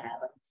you don't have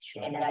them.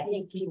 Sure. And I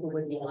think people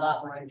would be a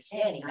lot more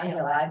understanding. I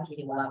know I'm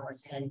getting a lot more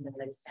understanding because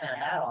I just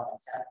found out all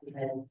that stuff,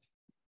 because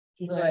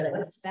people are like,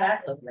 what's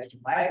tobacco prevention?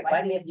 Why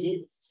do we have to do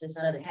this? It's just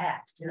another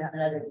tax, it's just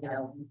another, you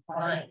know,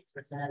 fine,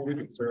 it's another. We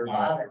can certainly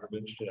bother.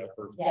 arrange that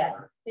for- Yeah,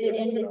 and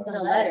it's in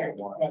a letter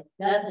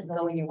that doesn't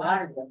go in your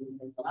water bill,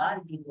 because a lot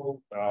of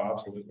people, Oh,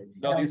 absolutely.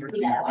 No, these are,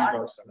 these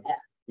are, set. Yeah.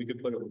 We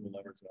could put it with the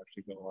letters that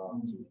actually go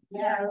out to.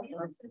 yeah,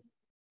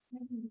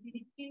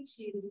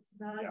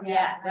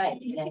 yeah,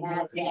 right, and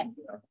that's, yeah,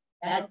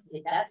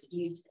 that's a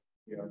huge thing.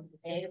 Yeah. It's the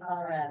state of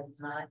Colorado, it's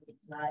not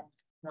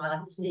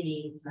the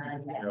city, it's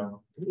not, Yeah.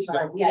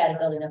 we gotta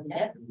build enough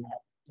net for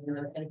that, you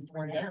know, it's gonna be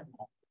torn down.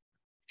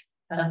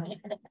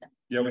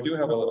 Yeah, we do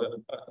have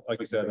like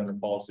you said, under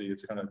policy,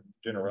 it's kind of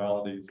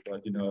generalities,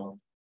 but you know.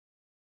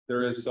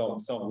 There is some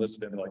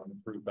listed in like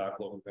improved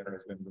backflow preventer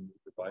has been removed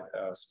for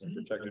bypass and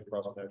protected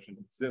cross protection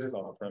exists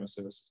on the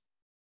premises.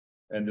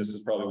 And this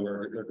is probably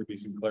where there could be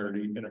some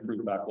clarity in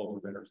improved backflow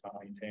preventers not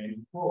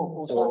maintained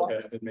or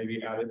tested,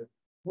 maybe added.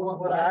 Well,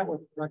 what I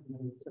would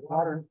recommend is the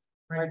water,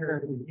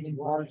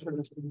 water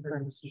service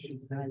premises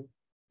should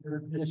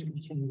be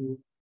discontinued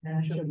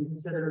and should be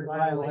considered a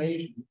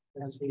violation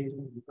as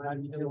being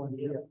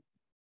utility.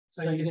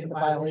 So you get the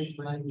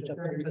violation language up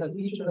there because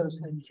each of those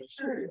things are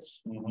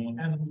serious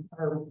and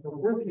are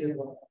worthy of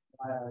a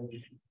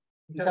violation.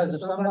 Because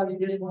if somebody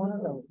did one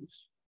of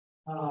those,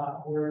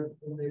 where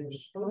they were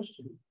supposed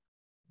to,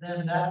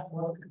 then that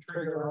will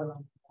trigger our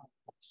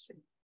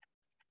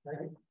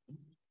right?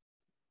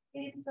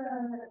 It's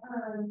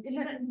in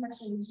that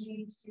section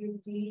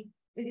G2D,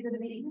 is the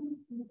maintenance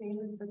the same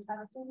as the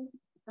testing?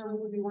 Or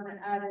would we want to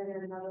add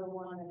in another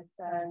one that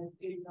says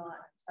do not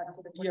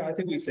test the. Yeah, I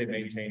think we say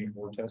maintained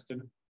or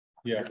tested.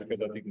 Yeah,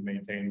 because I think the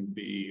maintain would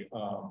be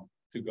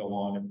to go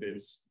on if it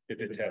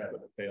tests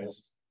but it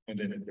fails, and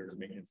then if there's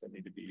maintenance that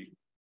need to be.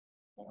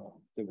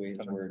 The way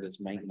it's worded is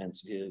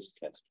maintenance is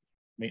testing.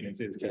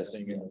 Maintenance is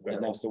testing,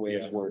 And that's the way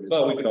it's worded.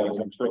 But we could always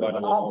provide a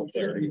little more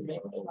clarity.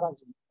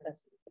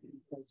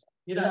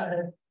 You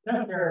know,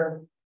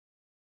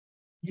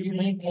 you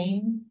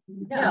maintain.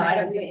 No, I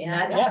don't do it, and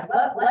I,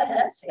 what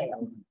does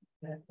fail?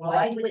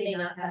 Why would they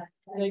not pass?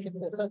 They can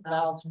put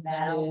valves and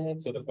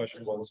valves. So the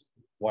question was,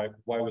 why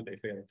would they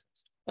fail?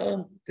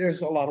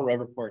 There's a lot of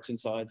rubber parts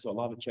inside, so a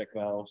lot of check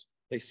valves,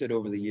 they sit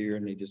over the year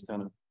and they just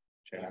kind of.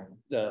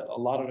 A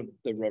lot of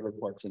the rubber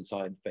parts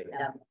inside fail.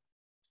 Yeah.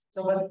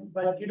 So,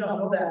 but you don't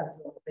know that.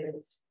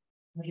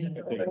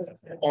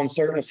 On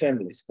certain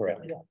assemblies,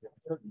 correct. Yeah.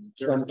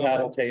 Some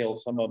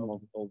tattletales, some of them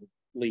will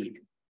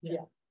leak.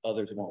 Yeah.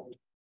 Others won't.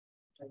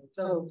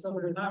 So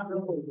there's not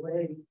really a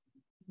way.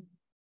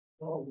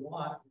 Well,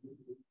 what?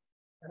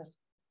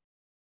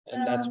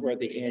 And that's where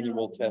the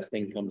annual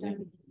testing comes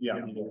in. Yeah,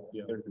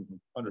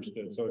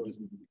 understood. So it just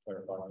needs to be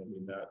clarified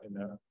in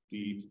that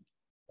D,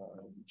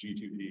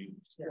 G2D.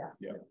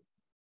 Yeah.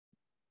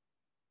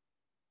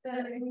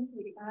 Then I think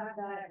we add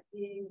that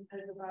in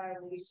as a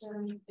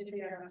violation if they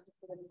are not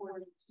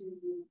according to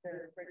their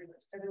regular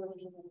schedule or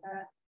something like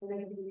that. And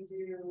then we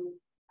do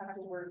have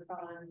to work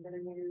on the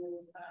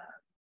new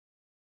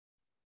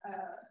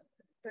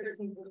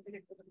 13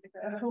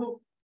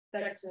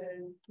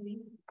 section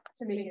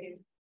to make it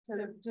to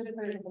just put it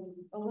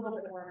a little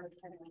bit more of a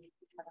time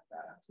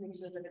to make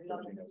sure that it's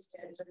not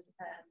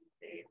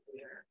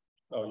clear.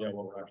 Oh, yeah,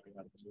 well, we're actually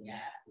having to.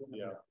 Yeah.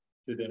 Yeah.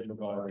 To then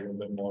provide a little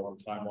bit more of a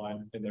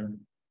timeline in there.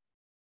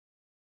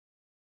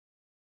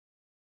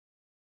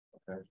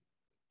 Okay.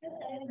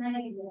 And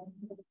I,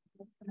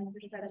 that's when I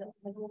first read it, I was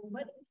like, well,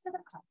 what is the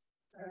cost?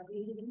 Are we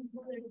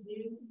able to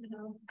do, you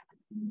know,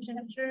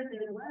 I'm sure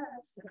there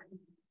was.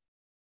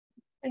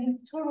 And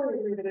totally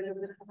agree that it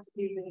doesn't have to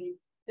be the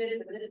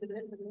this,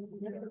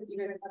 you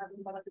guys have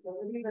some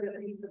flexibility, but it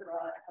needs to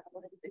draw.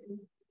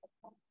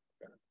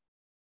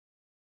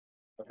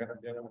 Okay,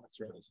 yeah, that's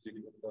right. Let's speak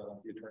with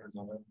the attorneys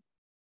on that.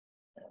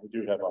 We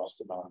do have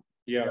Austin on.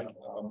 Yeah.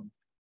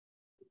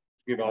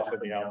 Give Austin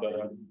the out,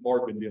 but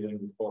Mark been dealing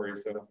with Corey,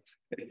 so.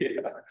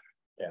 Yeah.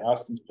 Yeah,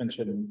 Austin's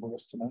pension for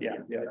us tonight.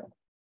 Yeah.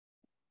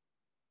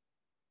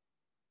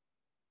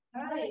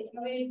 All right,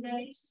 are we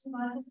ready to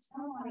move on to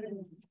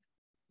someone?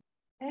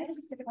 I have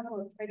just a couple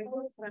of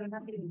typos, but I'm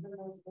happy to put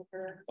those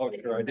over. Oh,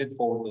 sure. I did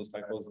forward those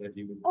typos that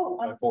you. Oh,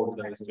 I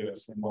forwarded those to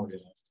us. One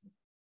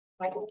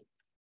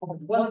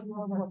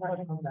more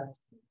question on that.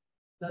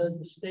 Does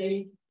the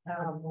state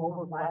have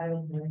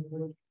overriding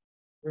language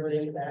where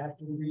they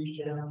actually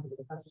reach down to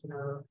the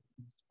customer,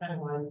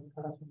 penalize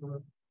the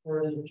customer,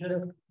 or is it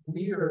just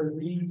we are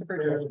reading?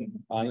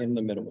 I am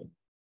the middleman.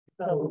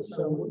 So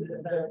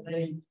that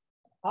they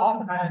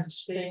oftentimes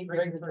state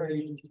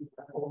regulatory agencies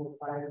have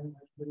overriding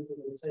language where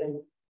they say,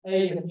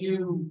 hey, if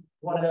you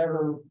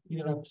whatever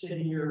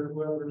city or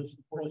whoever's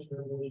enforcing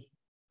regulation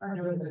aren't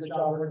doing a good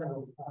job, we're going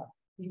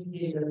to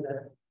EPA does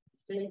that.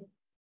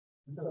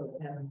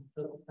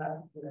 So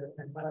that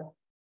but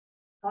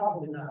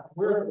probably not.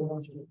 We're the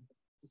ones who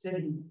the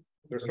city.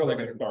 They're certainly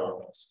going to start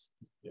with us.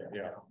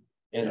 Yeah.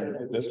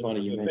 And this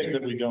funny you The thing mentioned.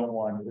 that we don't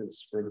want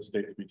is for the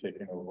state to be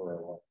taking over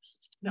our lives.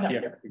 No.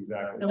 Yeah,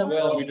 exactly. No.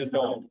 Well, we just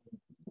don't.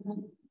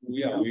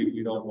 Yeah,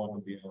 we don't want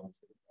to be on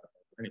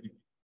anything.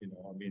 You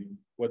know, I mean,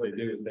 what they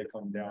do is they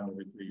come down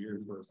every 3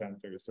 years for a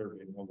sanitary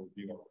survey and they'll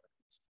review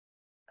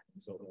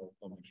So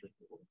they'll make sure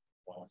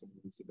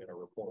we submit our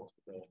reports,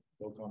 but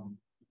they'll come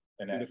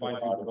and find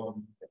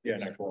them. Yeah,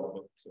 an actual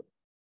audit. So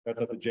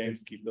that's up to James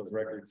to keep those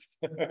records.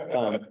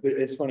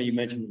 It's funny you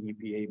mentioned the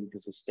EPA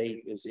because the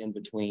state is in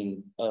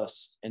between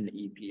us and the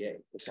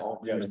EPA. It's all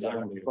comes down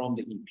exactly. from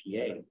the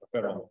EPA. A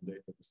federal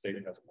mandate, but the state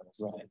has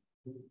one. Right.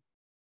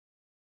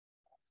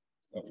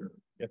 Oh,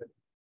 sure.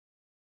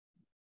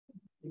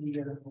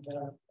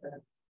 Yeah.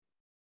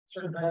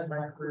 Certain times in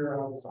my career, I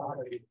was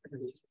auditing.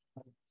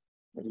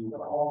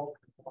 All.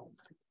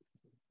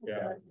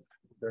 Yeah,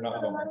 they're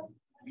not home.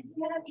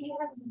 Yeah, he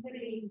has some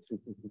pretty.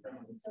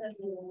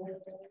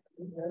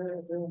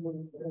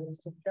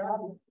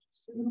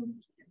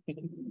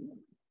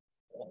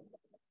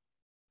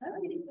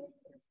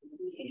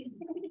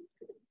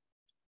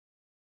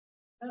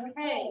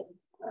 Okay.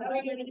 What are we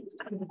gonna do?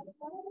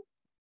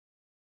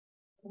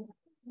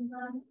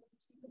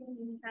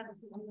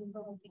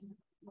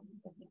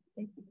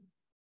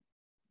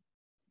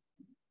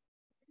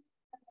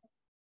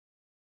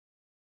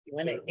 You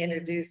want to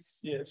introduce?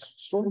 Yes,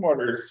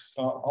 stormwater is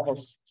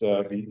almost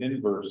the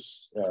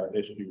inverse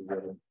issue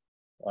with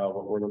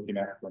what we're looking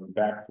at from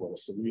backflow.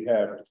 So we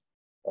have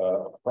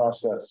a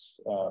process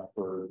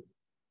for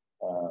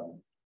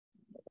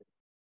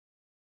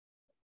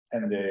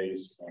 10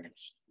 days and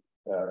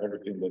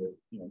everything that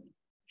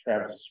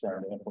Travis is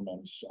trying to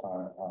implement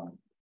on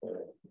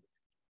the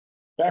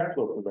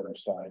backflow preventer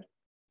side.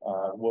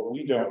 What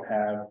we don't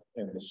have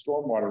in the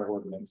stormwater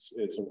ordinance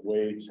is a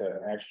way to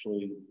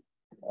actually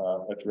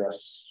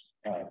address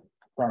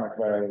chronic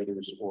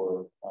violators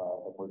or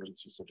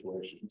emergency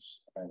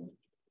situations. And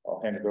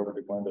I'll hand it over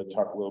to Glenda to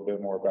talk a little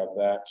bit more about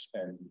that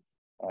and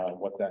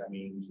what that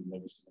means and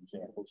maybe some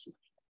examples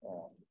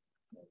of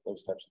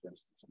those types of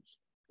instances.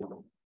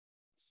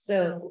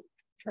 So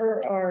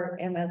per our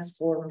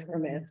MS4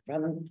 permit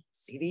from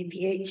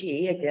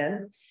CDPHE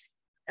again,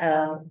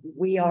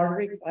 we are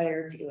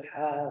required to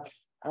have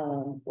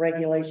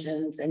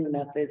regulations and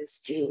methods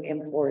to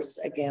enforce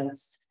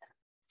against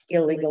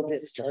illegal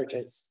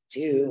discharges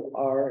to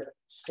our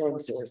storm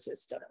sewer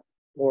system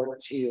or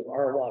to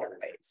our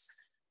waterways.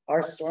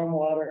 Our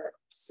stormwater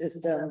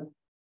system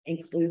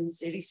includes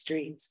city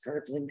streets,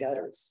 curbs, and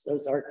gutters.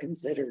 Those are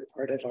considered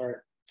part of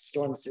our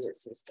storm sewer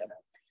system.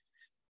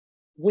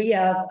 We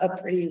have a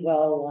pretty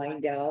well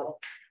lined out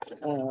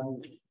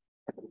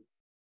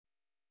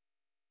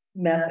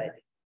method,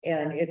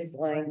 and it's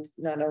lined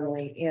not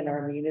only in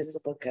our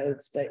municipal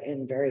codes, but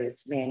in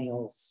various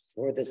manuals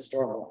for the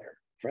stormwater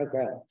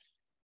program.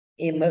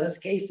 In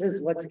most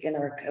cases, what's in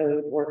our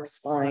code works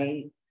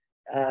fine.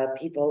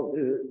 People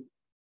who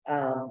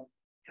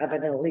have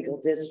an illegal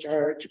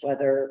discharge,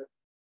 whether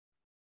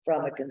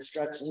from a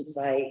construction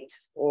site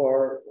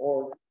or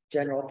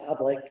general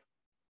public,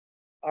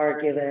 are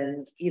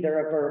given either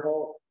a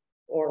verbal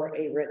or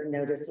a written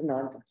notice of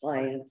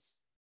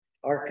non-compliance.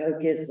 Our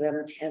code gives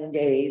them 10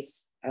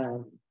 days,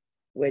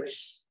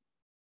 which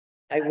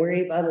I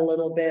worry about a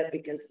little bit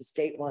because the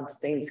state wants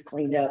things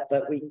cleaned up,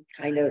 but we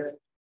kind of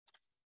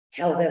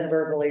tell them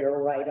verbally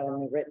or write on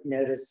the written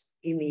notice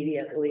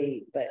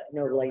immediately, but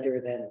no later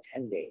than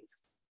 10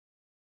 days.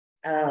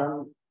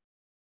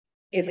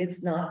 If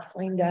it's not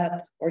cleaned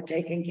up or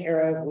taken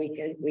care of,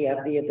 we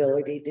have the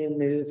ability to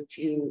move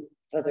to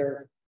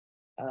further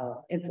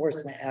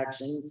enforcement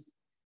actions,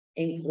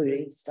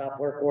 including stop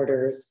work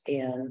orders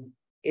and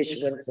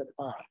issuance of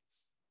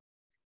fines.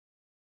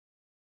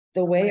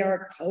 The way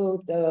our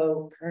code,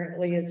 though,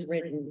 currently is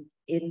written,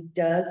 it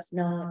does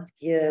not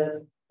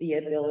give the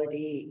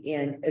ability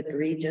in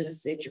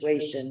egregious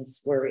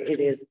situations where it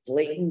is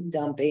blatant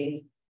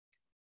dumping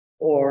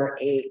or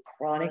a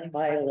chronic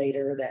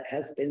violator that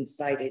has been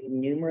cited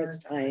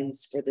numerous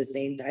times for the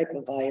same type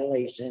of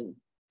violation,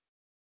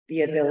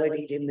 the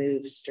ability to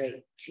move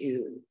straight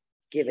to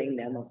giving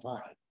them a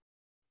fine.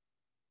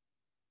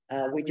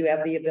 We do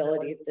have the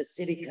ability, if the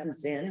city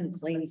comes in and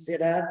cleans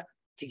it up,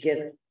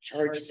 to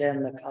charge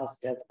them the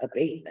cost of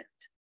abatement.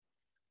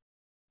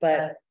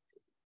 But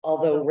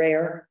although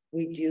rare,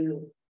 we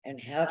do and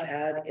have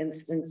had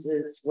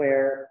instances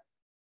where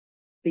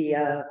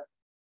the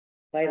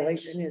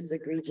violation is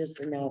egregious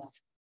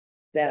enough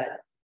that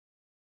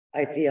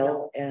I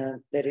feel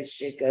that it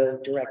should go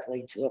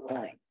directly to a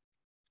fine.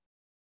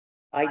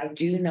 I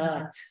do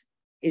not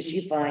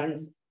issue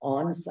fines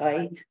on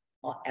site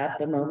at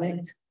the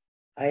moment.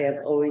 I have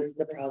always,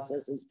 the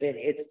process has been,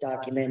 it's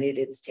documented,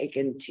 it's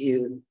taken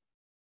to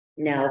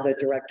now the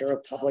Director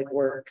of Public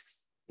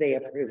Works, they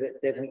approve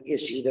it, then we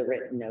issue the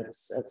written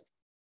notice of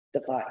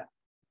the fine.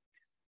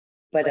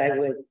 But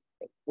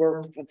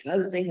we're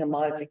proposing a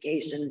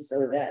modification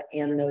so that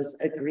in those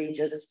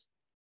egregious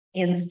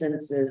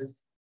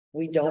instances,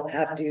 we don't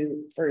have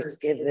to first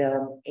give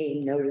them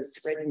a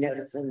written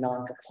notice of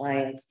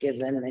non-compliance, give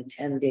them the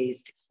 10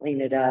 days to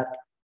clean it up.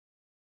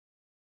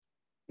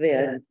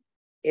 Then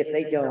if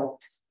they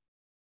don't,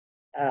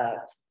 then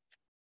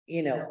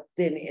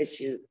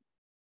issue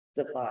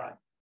the fine.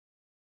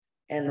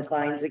 And the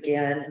fines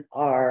again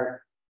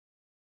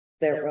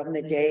they're from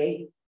the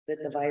day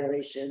that the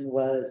violation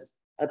was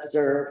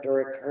observed or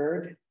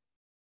occurred.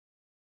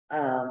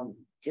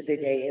 to the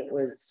day it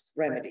was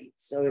remedied.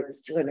 So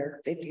it's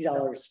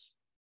 $250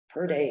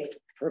 per day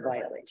per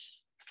violation.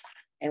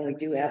 And we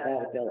do have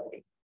that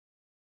ability.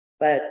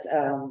 But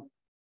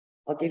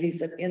I'll give you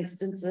some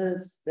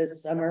instances.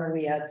 This summer,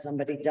 we had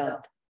somebody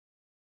dump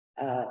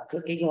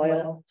cooking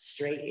oil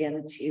straight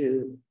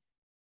into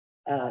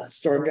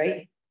storm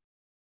drain.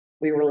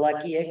 We were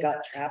lucky it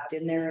got trapped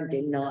in there and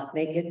did not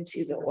make it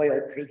to the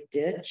Oil Creek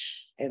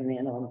ditch and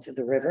then onto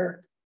the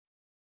river.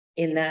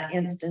 In that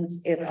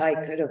instance, if I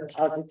could have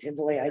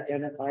positively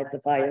identified the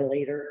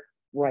violator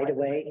right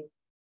away,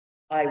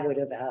 I would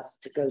have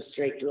asked to go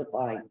straight to a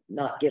fine,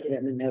 not give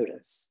them a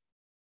notice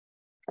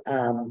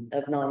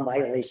of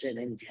non-violation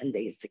in 10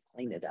 days to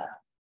clean it up.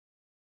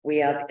 We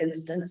have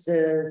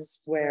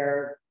instances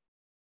where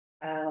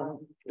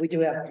we do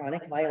have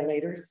chronic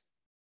violators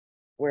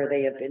where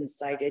they have been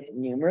cited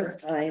numerous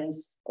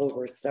times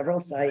over several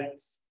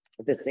sites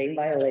with the same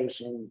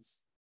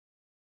violations.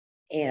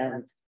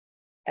 And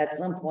at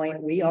some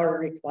point, we are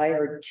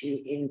required to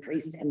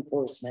increase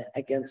enforcement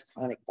against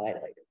chronic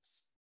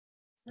violators.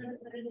 What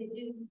do they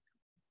do?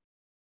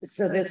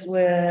 So this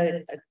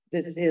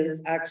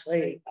is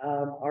actually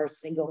our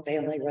single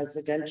family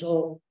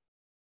residential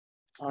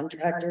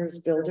contractors,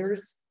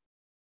 builders,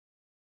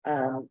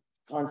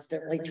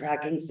 constantly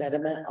tracking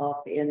sediment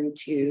off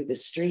into the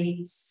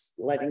streets,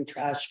 letting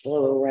trash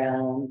blow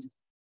around,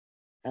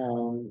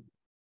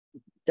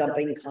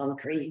 dumping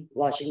concrete,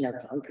 washing their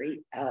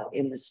concrete out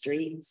in the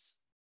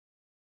streets.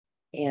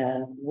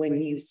 And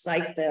when you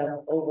cite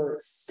them over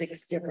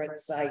 6 different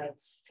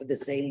sites for the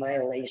same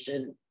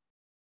violation,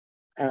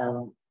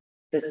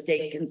 the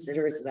state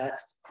considers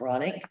that's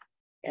chronic,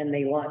 and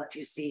they want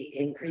to see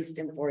increased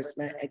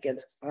enforcement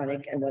against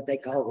chronic and what they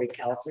call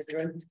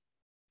recalcitrant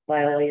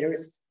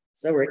violators.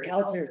 So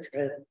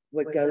recalcitrant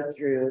would go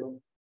through,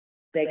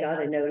 they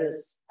got a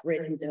notice,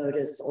 written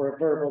notice or a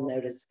verbal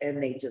notice,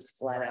 and they just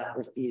flat out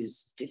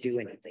refuse to do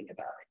anything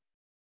about it.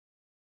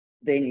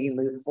 Then you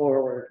move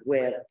forward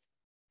with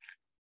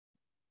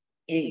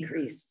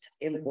increased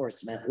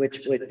enforcement,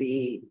 which would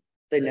be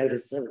the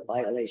notice of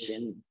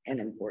violation and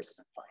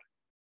enforcement fine.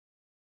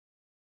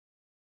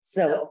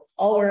 So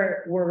all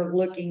we're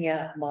looking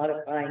at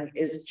modifying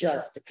is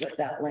just to put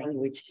that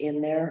language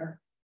in there.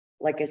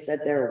 Like I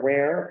said, they're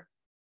rare,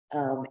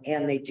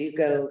 and they do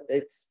go,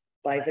 it's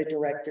by the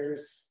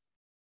director's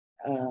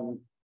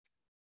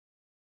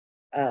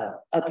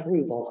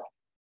approval.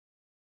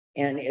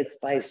 And it's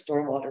by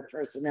stormwater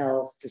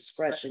personnel's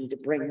discretion to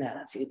bring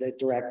that to the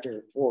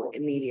director for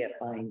immediate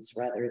fines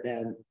rather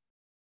than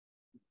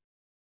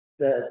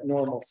the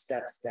normal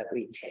steps that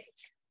we take.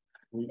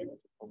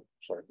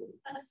 Sorry.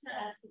 I was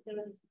gonna ask if there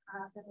was a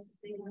process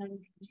if they wanted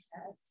to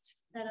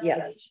contest that.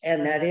 Yes,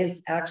 and that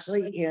is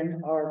actually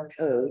in our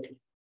code.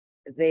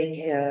 They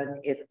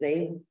can, if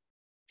they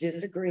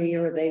disagree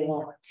or they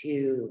want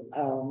to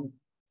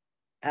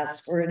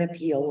ask for an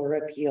appeal or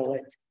appeal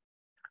it,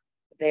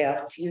 they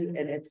have to,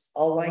 and it's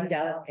all lined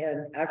out.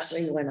 And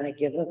actually, when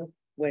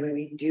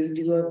we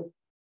do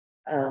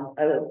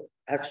a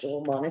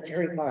actual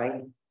monetary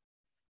fine,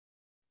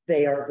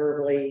 they are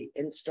verbally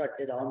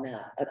instructed on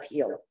that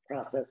appeal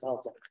process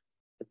also.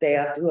 But they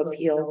have to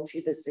appeal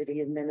to the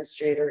city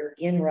administrator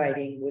in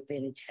writing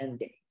within 10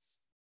 days.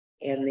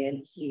 And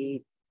then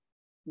he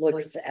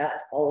looks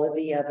at all of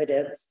the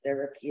evidence,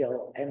 their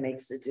appeal, and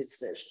makes a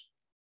decision.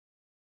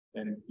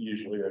 And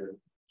usually a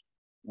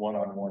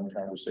one-on-one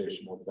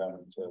conversation with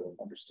them to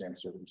understand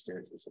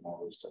circumstances and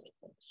all those types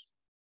of things.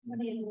 How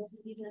many of those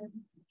have you done?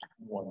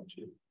 1 or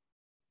 2.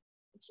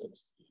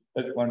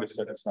 As Glenda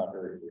said, it's not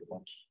very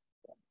much.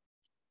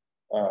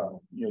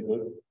 You know,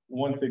 the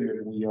one thing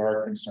that we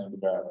are concerned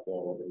about,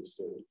 though, is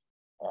that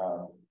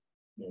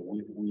you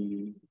know,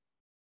 we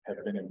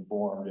have been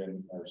informed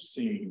and are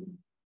seeing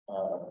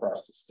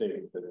across the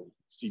state that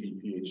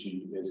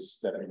CDPHE is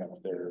stepping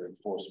up their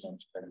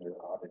enforcement and their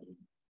auditing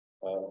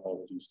of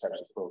these types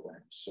of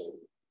programs. So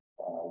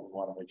we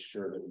want to make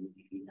sure that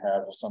we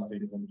have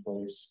something in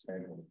place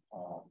and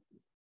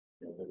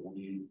you know, that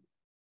we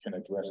can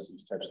address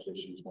these types of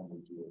issues when we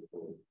do it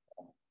for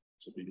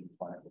to be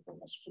compliant with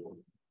MS4.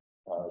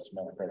 As a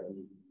matter of fact,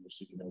 we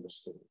received a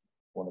notice that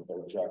one of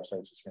their job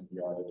sites is going to be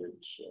audited,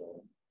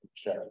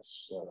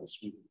 checks this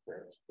week.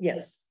 Correct?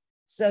 Yes.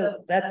 So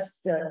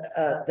that's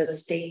the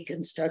state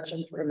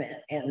construction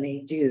permit, and they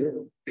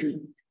do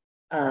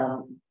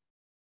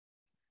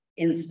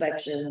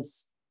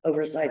inspections,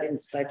 oversight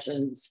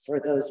inspections for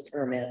those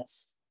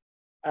permits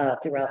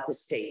throughout the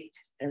state.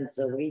 And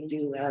so we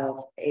do have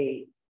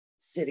a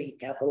city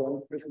capital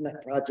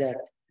improvement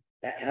project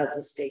that has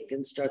a state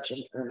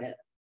construction permit.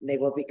 They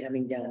will be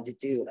coming down to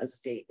do a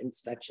state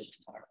inspection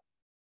tomorrow.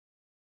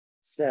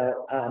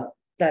 So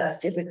that's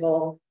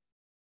typical.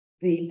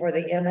 For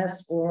the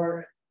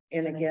MS4,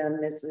 and again,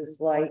 this is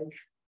like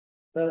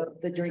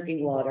the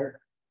drinking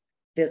water.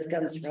 This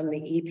comes from the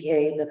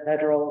EPA, the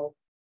Federal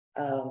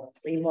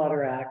Clean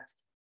Water Act.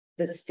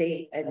 The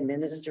state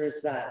administers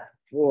that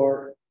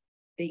for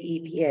the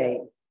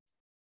EPA.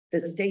 The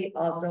state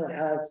also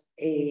has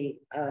a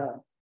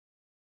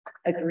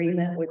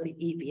agreement with the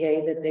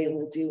EPA that they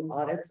will do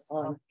audits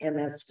on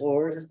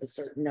MS4s, a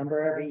certain number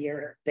every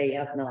year. They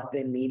have not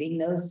been meeting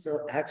those,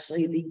 so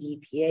actually the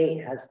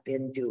EPA has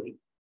been doing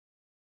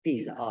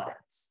these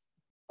audits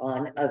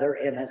on other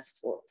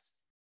MS4s.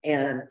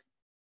 And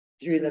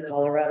through the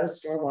Colorado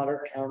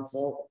Stormwater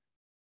Council,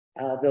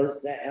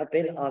 those that have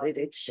been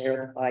audited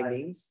share the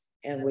findings,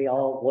 and we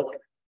all look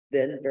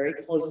then very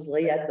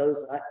closely at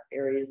those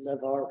areas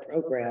of our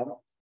program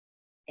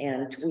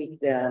and tweak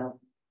them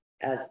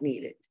as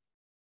needed.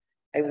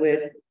 I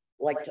would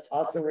like to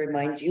also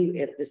remind you,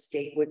 if the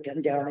state would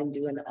come down and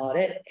do an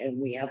audit and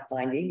we have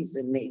findings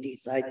and they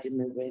decide to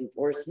move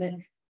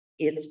enforcement,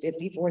 it's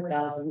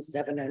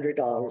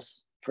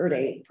 $54,700 per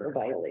day per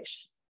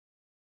violation.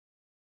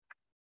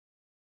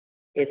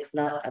 It's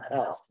not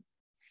 $1,000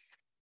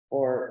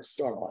 for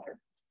stormwater.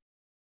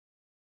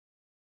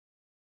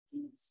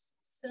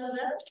 So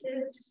that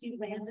would just be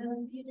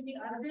random for you to be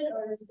audited,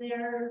 or is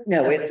there?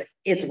 No,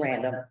 it's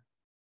random.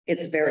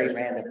 It's very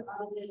random.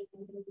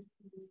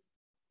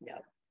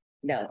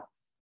 No.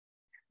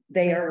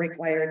 They are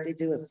required to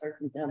do a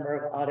certain number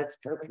of audits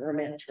per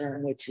permit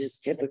term, which is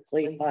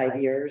typically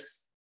 5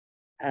 years.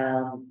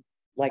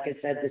 Like I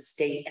said, the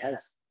state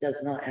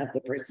does not have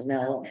the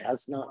personnel and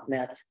has not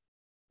met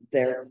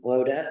their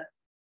quota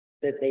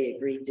that they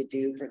agreed to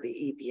do for the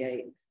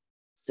EPA.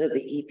 So the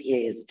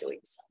EPA is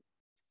doing some.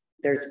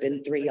 There's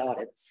been 3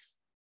 audits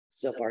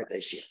so far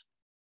this year.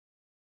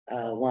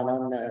 1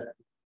 on the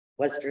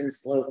western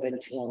slope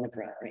and 2 on the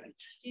Front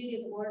Range. Do you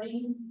get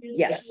warning?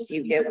 Yes,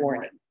 you get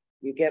warning.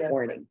 You get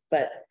warning,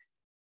 but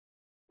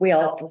we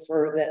all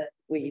prefer that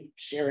we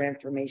share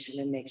information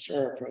and make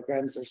sure our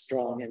programs are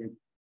strong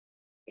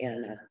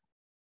and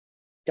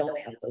don't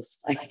have those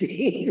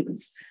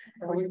findings.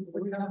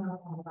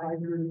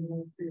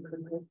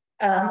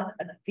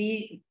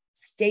 The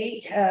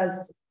state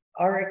has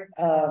our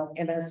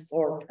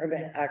MS4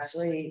 permit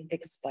actually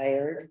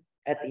expired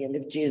at the end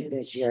of June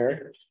this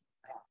year.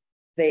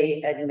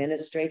 They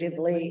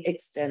administratively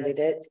extended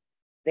it.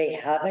 They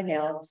have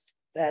announced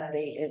that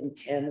they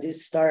intend to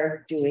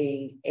start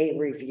doing a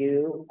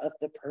review of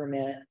the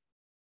permit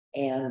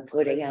and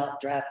putting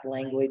out draft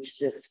language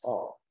this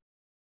fall.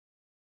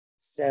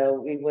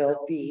 So we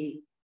will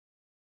be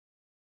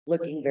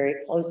looking very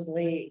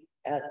closely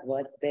at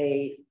what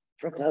they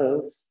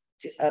propose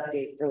to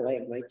update for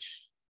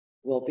language.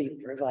 We'll be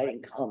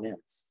providing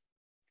comments.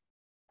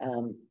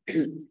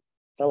 The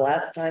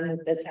last time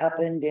that this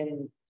happened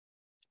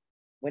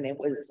when it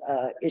was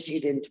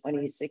issued in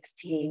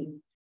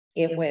 2016,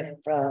 it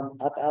went from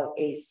about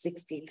a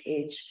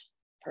 60-page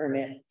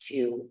permit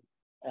to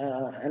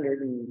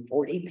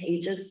 140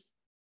 pages.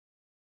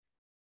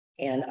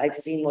 And I've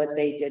seen what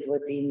they did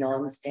with the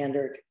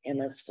non-standard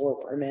MS4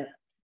 permit.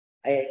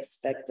 I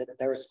expect that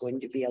there's going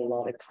to be a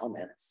lot of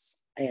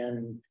comments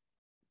and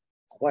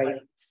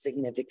quite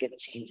significant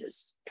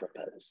changes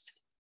proposed.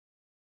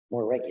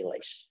 More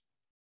regulation,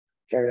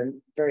 very,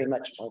 very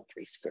much more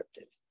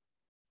prescriptive.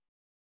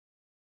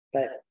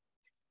 But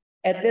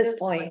at this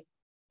point,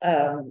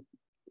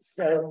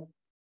 so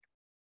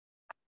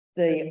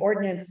the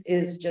ordinance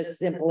is just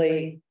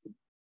simply,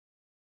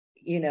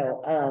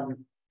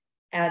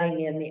 adding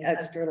in the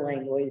extra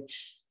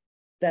language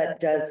that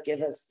does give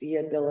us the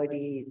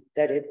ability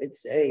that if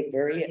it's a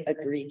very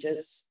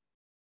egregious,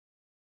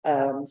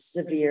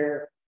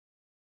 severe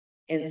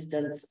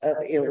instance of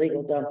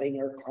illegal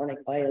dumping or chronic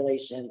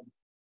violation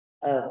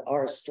of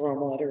our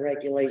stormwater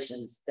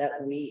regulations,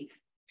 that we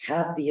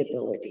have the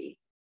ability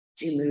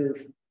to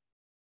move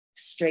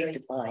straight to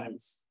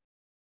fines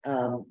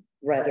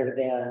rather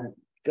than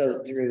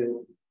go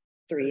through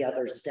 3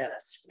 other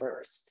steps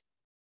first.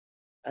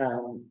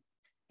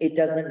 It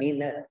doesn't mean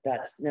that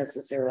that's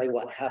necessarily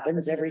what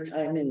happens every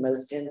time. In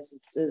most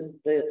instances,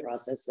 the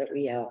process that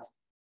we have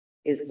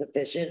is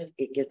sufficient.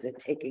 It gets it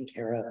taken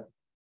care of.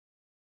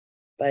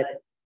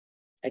 But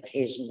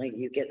occasionally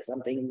you get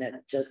something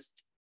that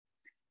just,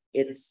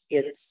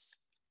 it's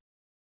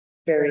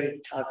very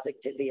toxic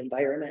to the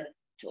environment,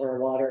 to our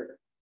water.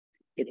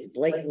 It's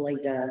blatantly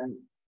done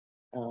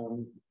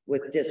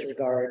with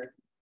disregard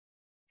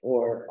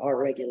for our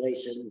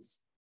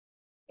regulations.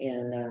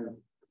 And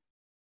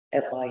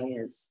a fine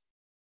is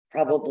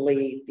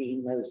probably the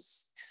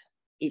most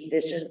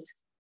efficient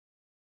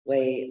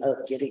way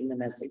of getting the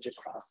message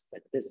across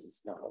that this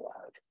is not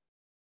allowed.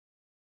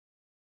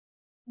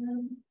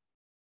 I'm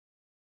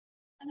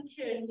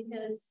curious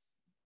because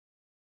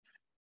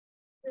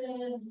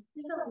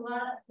there's a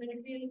lot, like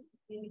if you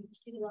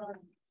see a lot of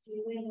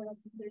doing once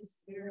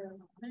there's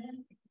zero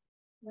comment,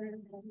 where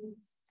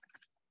it's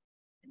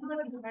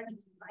not even hard to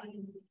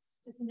find,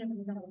 just never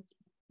know.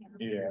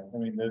 Yeah, I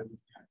mean,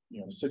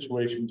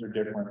 situations are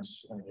different.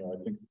 I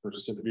think for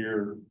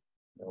severe,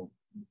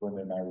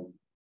 Brenda and I were,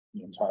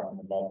 talking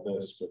about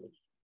this, but,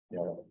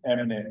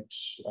 eminent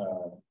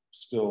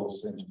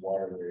spills into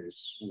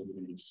waterways would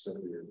be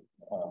severe.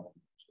 I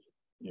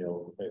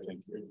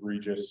think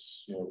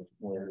egregious,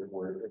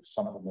 where it's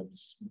something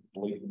that's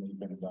blatantly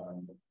been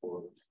done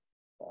for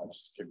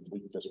just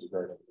complete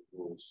disregard of the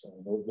rules.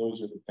 And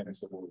those are the things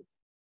that we're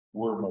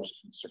we're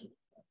most concerned.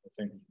 I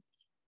think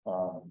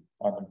on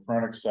the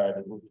chronic side,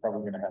 we're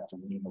probably going to have to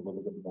lean a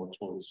little bit more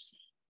towards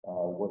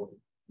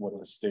what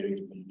the state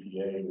and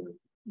EPA are,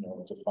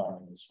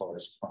 defining as far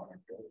as chronic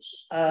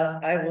goes.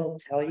 I will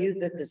tell you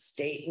that the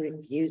state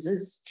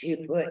refuses to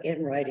put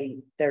in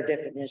writing their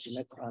definition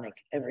of chronic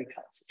and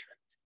recalcitrant.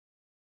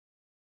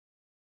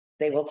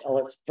 They will tell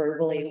us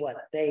verbally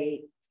what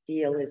they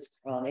feel is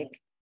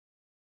chronic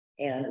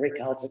and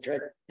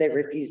recalcitrant. They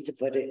refuse to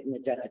put it in the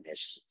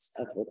definitions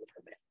of the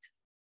permit.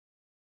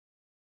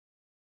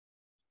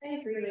 I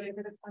agree that if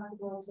it's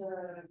possible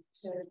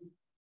to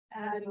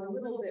add in a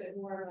little bit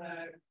more of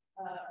a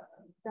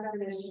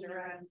definition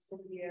around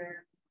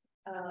severe.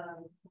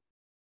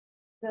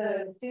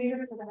 The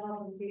standards of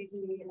health and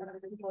safety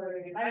of the people in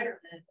the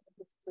environment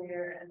is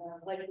clear, and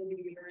likely to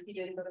be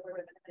repeated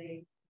before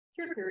the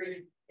cure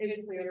period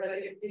is clear. But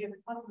if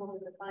it's possible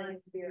to define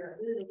severe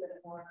a little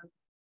bit more,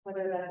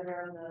 whether that's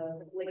around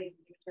the late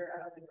nature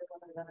of it or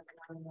whether that's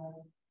around the,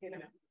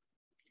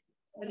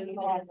 and it's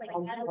like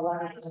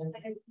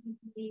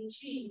they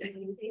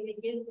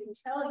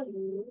tell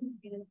you,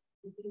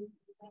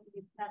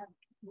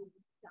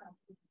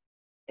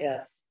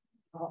 Yes.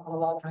 A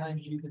lot of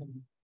times you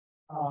can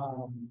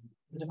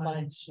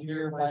define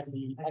severe by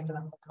the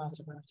economic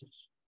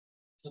consequences.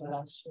 So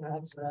that's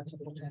a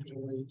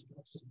potential way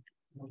to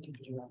look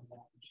into that.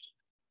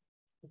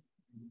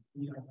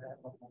 You know that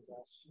one, I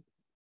guess.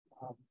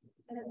 Well,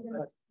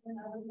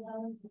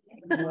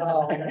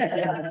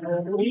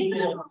 we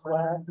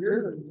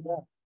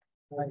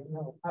right,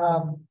 no.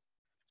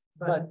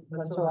 But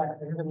so I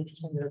really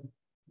just wonder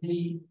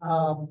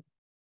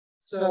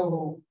so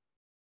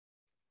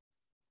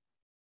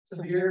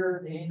severe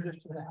dangers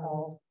to the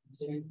health and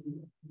safety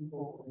of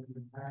people or the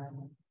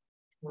environment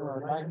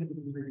were likely to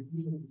be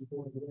repeated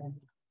before the end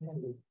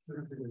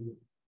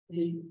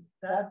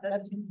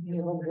that seems to be a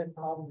little bit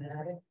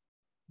problematic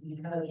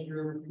because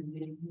you're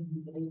creating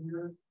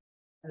behavior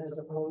as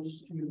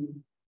opposed to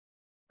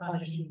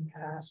punishing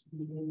past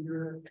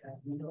behavior, and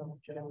we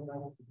don't generally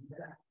like to do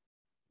that.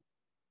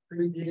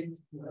 Predict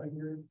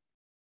behavior,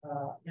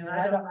 and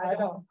I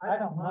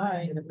don't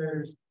mind if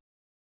there's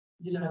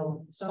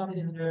something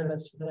in there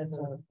that's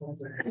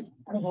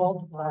a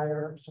multiplier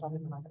or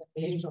something like that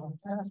based on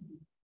past,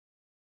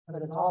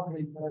 but it's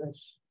obviously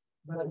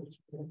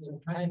it's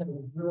a kind of a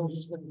real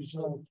slippery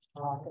slope to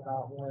talk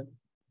about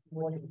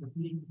what it would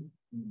be.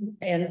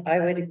 And I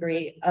would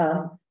agree.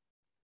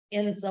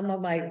 In some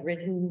of my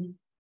written,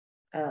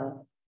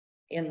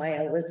 in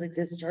my illicit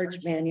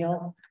discharge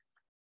manual,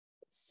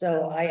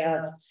 so I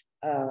have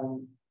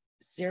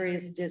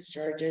serious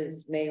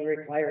discharges may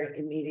require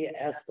immediate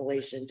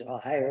escalation to a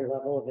higher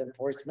level of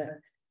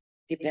enforcement.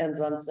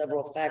 Depends on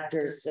several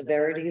factors: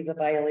 severity of the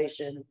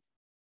violation,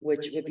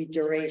 which would be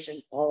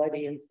duration,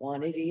 quality, and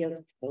quantity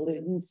of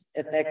pollutants,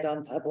 effect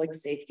on public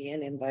safety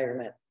and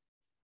environment.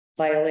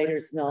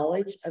 Violators'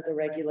 knowledge of the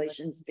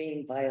regulations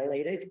being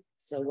violated.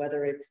 So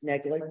whether it's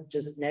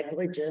just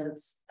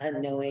negligence,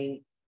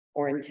 unknowing,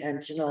 or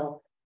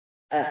intentional,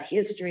 a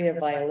history of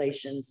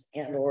violations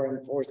and or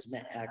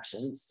enforcement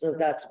actions. So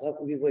that's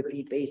what we would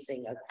be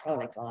basing a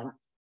chronic on.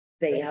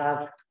 They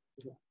have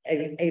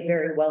a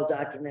very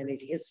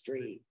well-documented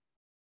history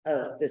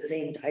of the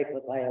same type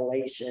of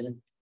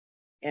violation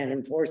and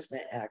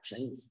enforcement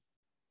actions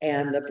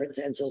and the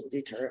potential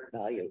deterrent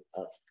value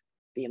of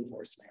the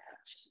enforcement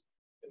action.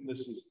 And this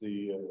is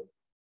the,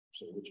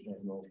 so which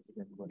manual?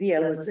 The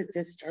illicit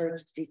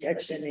discharge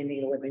detection and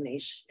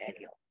elimination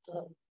manual.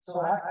 So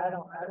I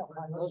don't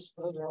mind those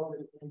are all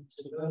the things.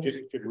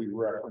 Could we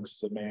reference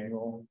the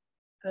manual?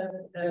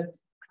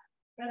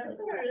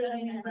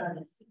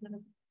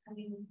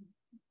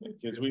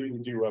 Because we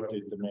do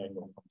update the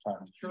manual from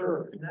time to time.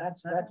 Sure,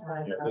 that's my.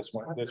 Yeah,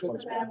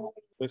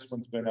 this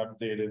one's been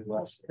updated.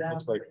 Looks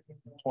like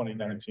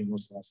 2019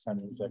 was the last time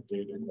it was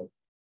updated. But,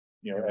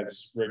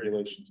 as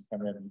regulations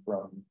come in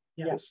from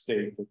the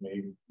state that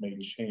may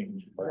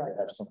change, but they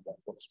have some of that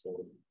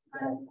flexibility.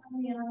 On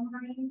the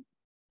online,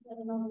 I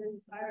don't know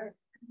this are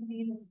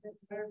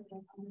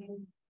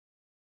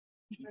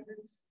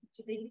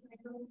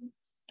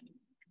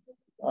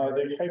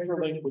they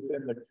hyperlink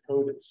within the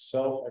code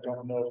itself. I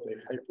don't know if they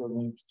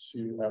hyperlink to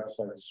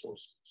outside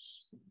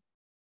sources.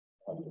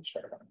 I'll have to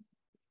check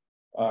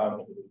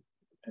on.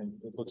 And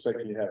it looks like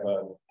you have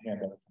a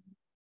hand up,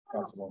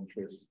 Councilwoman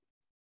Tracy.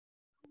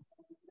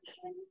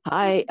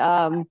 Hi,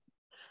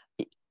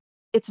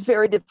 it's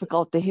very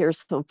difficult to hear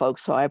some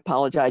folks, so I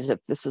apologize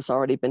if this has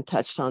already been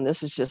touched on.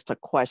 This is just a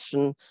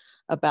question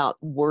about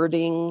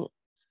wording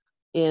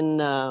in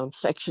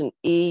section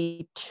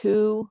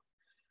E2,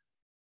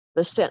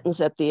 the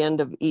sentence at the end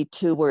of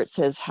E2 where it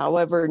says,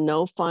 however,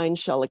 no fine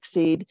shall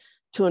exceed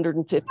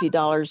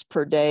 $250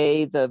 per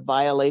day the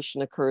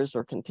violation occurs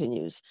or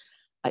continues.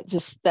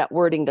 That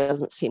wording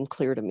doesn't seem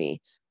clear to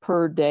me.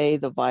 Per day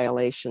the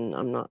violation,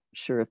 I'm not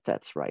sure if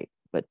that's right,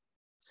 but.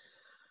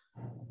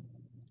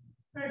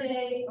 Per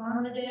day,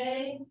 on the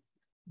day?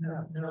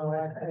 No,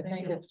 I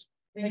think it's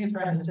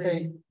trying to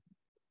say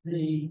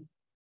the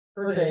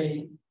per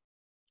day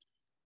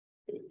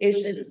It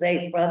should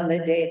say from the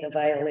day the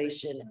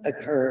violation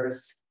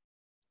occurs.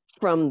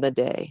 From the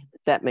day.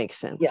 That makes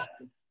sense. Yes.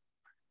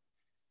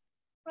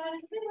 Brian,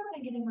 can we work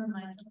on getting more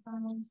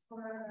microphones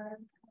for our,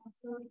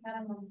 so we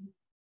have them?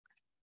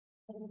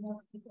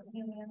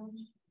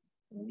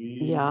 We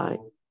Yeah.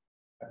 will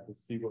have to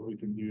see what we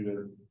can do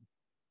to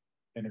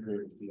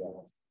integrate with the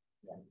other.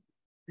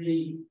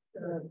 The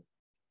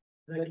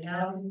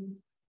county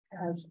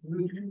has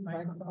Bluetooth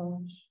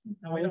microphones.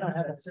 Now, we don't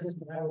have that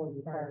system, that would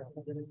require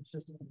a different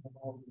system than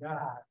what we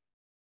got,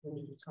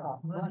 which is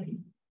cost money.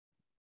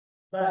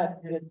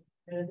 But it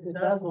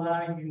does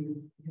allow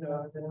you,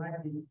 there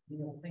might be,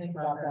 think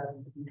about that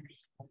in the future.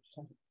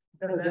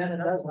 Because then it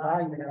does allow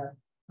you to have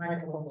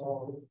microphones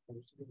all over the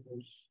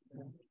place.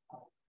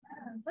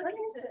 Look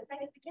into it, I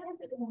can't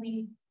fit when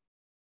we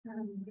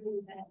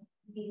do that,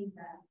 means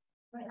that,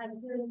 but as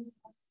good as.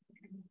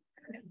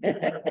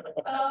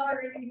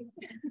 Sorry.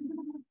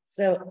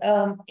 So,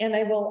 and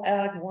I will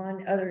add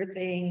one other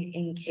thing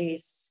in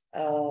case,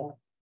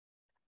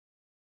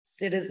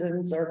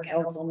 citizens or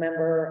council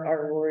member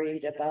are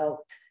worried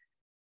about,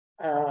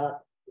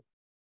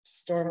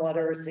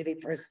 stormwater city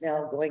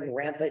personnel going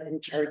rampant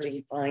and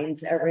charging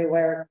fines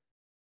everywhere.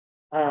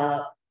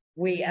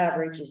 We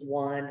average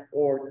 1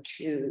 or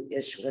 2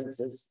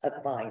 issuances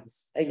of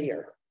fines a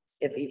year,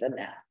 if even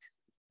that.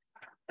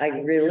 I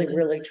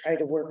really try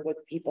to work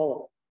with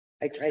people.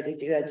 I try to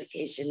do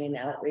education and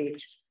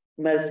outreach.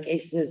 Most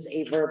cases,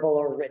 a verbal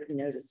or written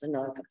notice of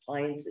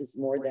non-compliance is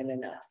more than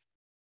enough.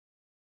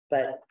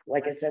 But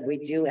like I said, we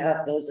do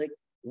have those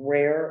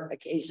rare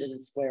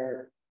occasions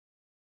where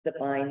the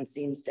fine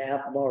seems to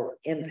have more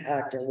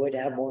impact or would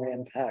have more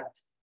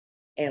impact.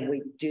 And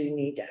we do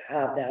need to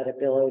have that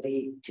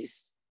ability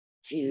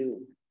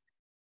to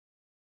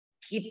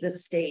keep the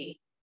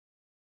state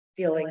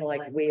feeling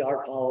like we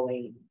are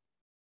following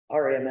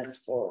our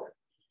MS4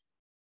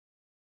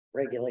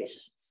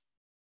 regulations.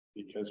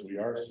 Because we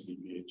are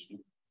CDPHE.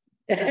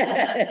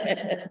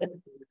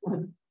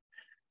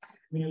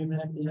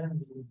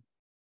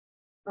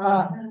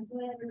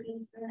 Whatever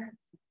is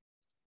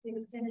the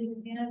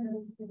extended hand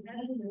of the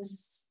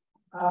vendors.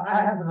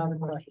 I have another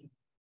question.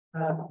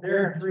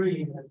 There are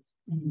 3 that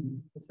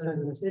it says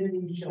the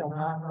city shall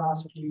not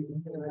prosecute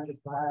intellectual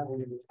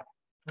violators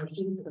or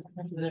seek the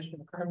imposition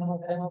of criminal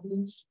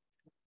penalties.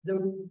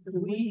 Do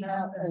we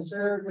have, is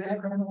there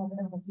criminal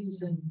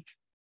penalties in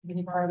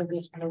any part of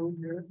this code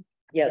here?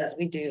 Yes,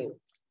 we do.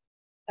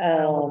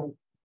 So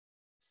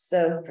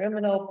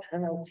criminal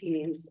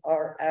penalties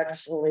are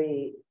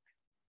actually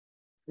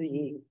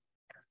the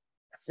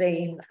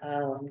same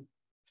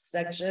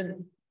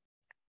section.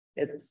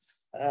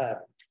 It's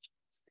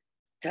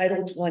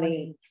Title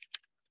 20,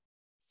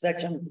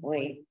 section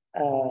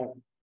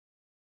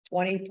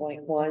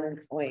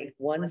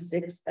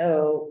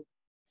 20.1.160,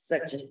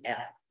 section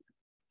F.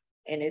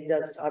 And it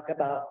does talk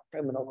about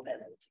criminal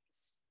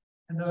penalties.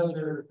 And those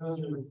are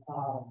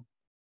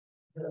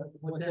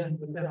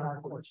within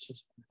our court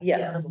system.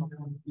 Yes.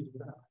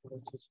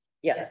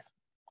 Yes.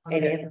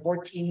 And Okay. in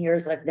 14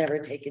 years, I've never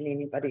taken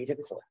anybody to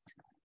court.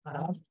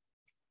 I'm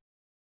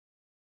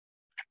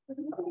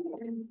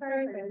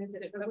sorry if I missed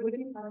it, but would it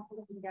be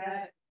possible to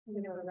get, a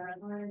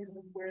line of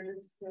where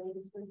this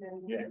goes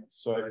within? Yeah,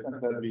 so I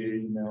sent that via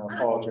email. I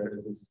apologize,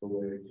 this is the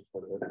way,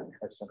 but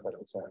I sent that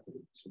this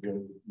afternoon. So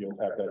you'll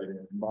have that in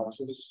your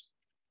inboxes.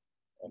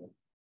 And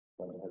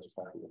when it has a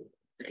copy of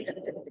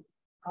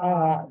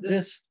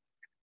it.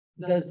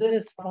 Does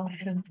this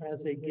function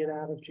as a get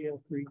out of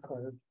jail free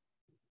card?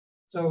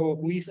 So if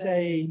we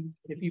say,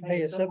 if you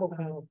pay a civil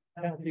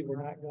penalty,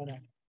 we're not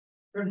gonna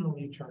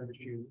criminally charge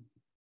you.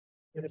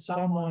 If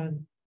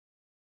someone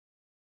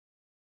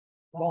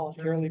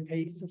voluntarily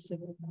pays the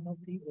civil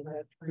penalty, will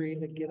that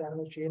create a get out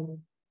of jail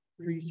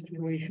free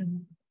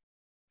situation?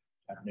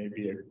 That may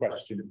be a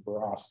question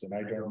for Austin.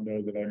 I don't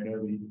know that I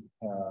know the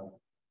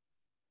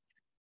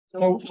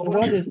So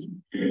what is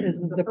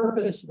the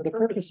purpose? The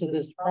purpose of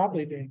this is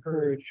probably to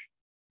encourage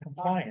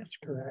compliance,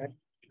 correct?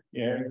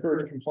 yeah,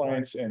 encourage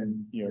compliance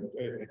and,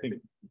 I think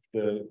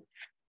the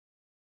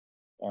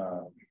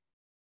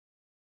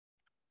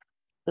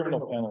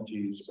criminal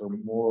penalties are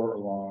more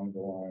along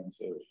the lines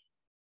of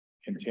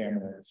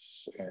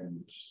contaminants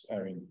and, I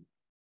mean,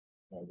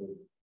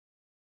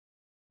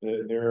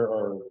 there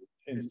are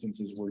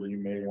instances where you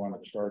may want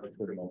to charge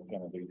criminal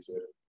penalties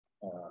if,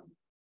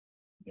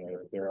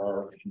 if there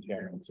are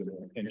contaminants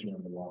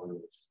entering the water.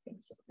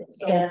 This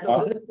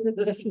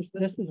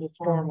is a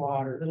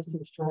stormwater. This is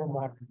a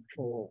stormwater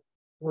control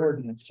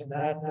ordinance, and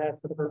that's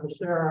the purpose.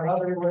 There are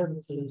other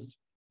ordinances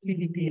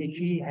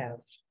CDPHE has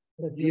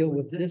that deal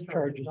with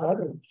discharges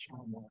other than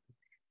stormwater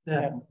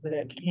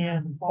that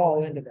can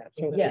fall into that.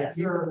 So that Yes.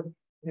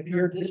 if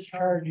you're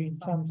discharging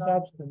some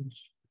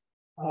substance,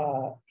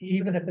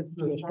 even if it's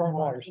through a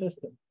stormwater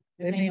system,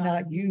 they may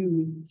not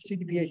use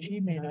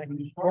CDPHE may not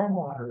use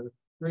stormwater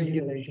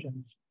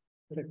regulations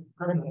to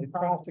criminally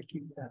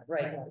prosecute that.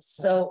 Right,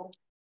 so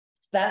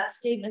that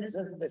statement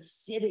says the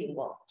city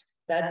won't.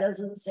 That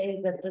doesn't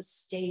say that the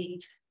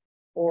state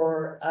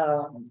or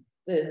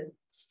the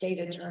state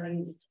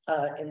attorney's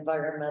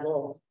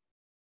environmental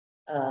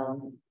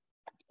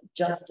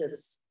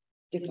justice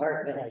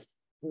department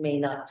may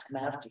not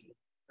come after you.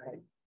 Right.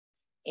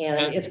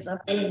 And if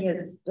something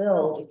is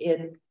spilled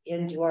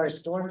into our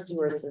storm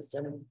sewer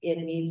system, it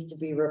needs to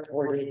be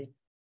reported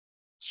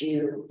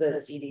to the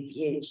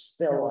CDPH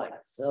spill line.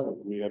 So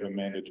We have a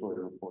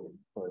mandatory reporting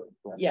for.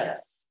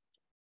 yes.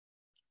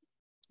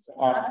 So,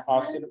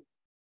 Austin,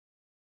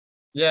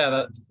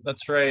 Yeah,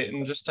 that's right.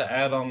 And just to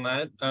add on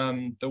that,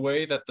 the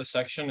way that the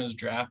section is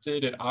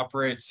drafted, it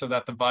operates so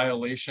that the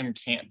violation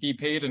can't be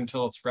paid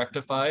until it's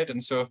rectified.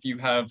 And so if you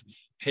have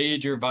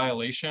paid your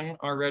violation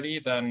already,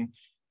 then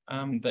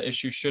the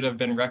issue should have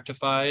been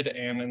rectified.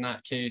 And in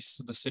that case,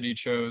 the city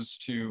chose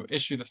to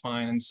issue the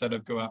fine instead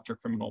of go after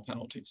criminal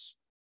penalties.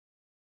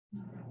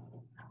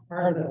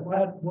 Are the,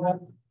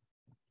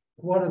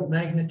 what of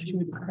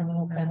magnitude of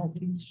criminal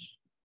penalties?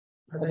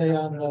 Are they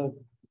on the,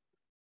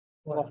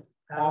 what,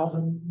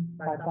 $1,000,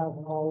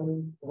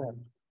 $5,000? What?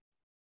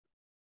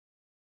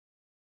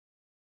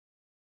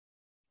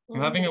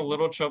 I'm having a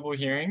little trouble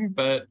hearing,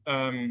 but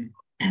the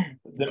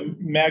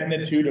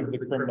magnitude of the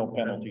criminal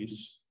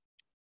penalties.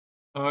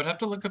 I would have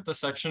to look up the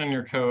section in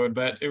your code,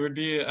 but it would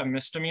be a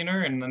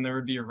misdemeanor, and then there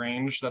would be a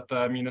range that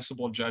the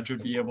municipal judge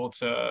would be able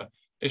to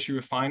issue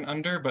a fine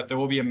under, but there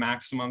will be a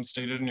maximum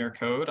stated in your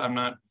code. I'm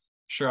not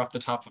sure off the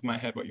top of my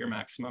head what your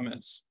maximum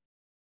is.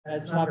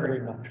 It's not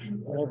very much,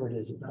 whatever it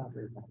is, it's not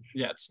very much.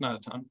 Yeah, it's not a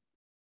ton.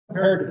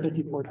 Compared to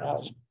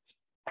 54,000.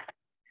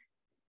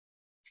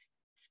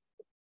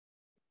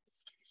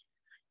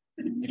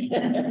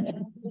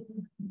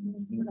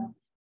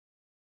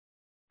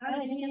 All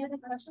right, any other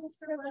questions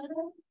for Linda?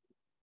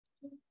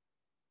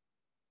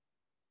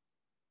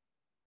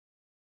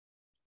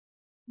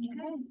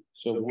 Okay.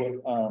 So what,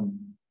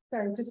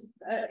 Sorry, just,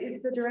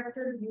 is the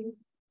director you,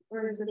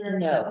 or is the director?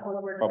 No. of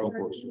Public Works? public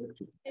works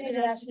director? It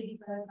actually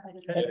clarified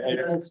it.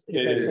 It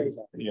is,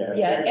 yeah.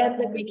 yeah, at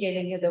the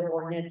beginning of the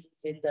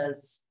ordinance, it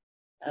does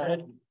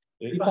It-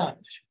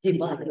 defines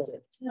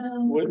it.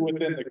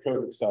 Within the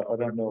code itself, I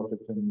don't know if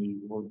it's in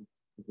the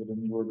is it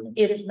in the ordinance?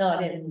 It's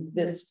not in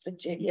this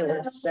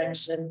particular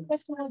section.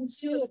 Section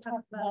 1-2, it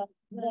talks about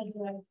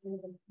the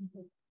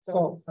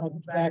So I'm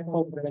back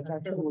over it.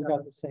 I'm sure we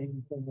got the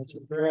same thing. It's a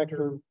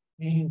director,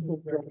 meaning the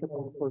director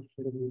of the first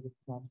city,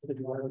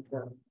 city water.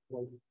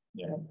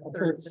 Yeah. I've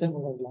heard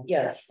similar ones.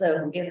 Yes,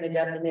 so in the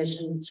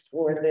definitions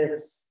for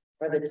this,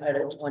 for the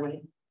Title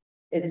 20,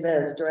 it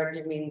says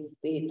director means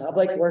the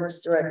public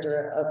works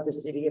director of the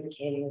city of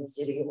Canyon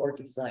City or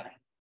design.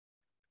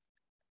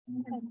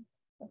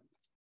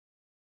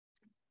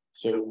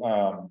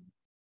 So,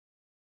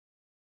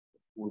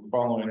 we're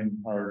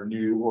following our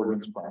new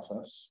ordinance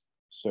process.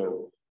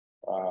 So,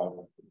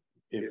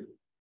 if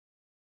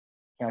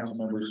council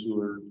members who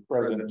are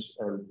present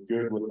are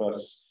good with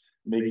us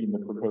making the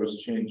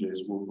proposed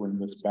changes, we'll bring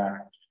this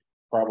back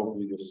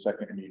probably the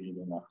second meeting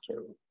in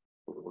October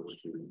for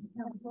first reading.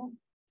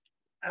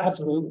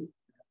 Absolutely.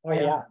 Oh,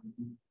 yeah.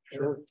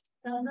 Sure.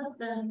 Thumbs up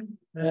then.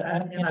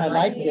 And I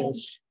like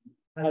this.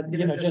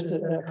 You know, just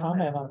a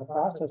comment on the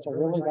process. I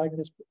really like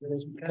this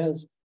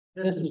because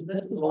this is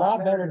a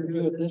lot better to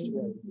do it this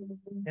way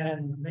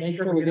and make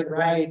sure we get it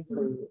right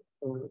for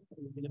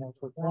you know,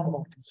 for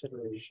formal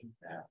consideration.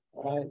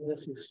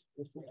 This is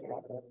a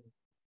lot better.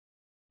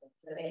 So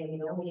maybe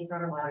the only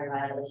stormwater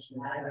violation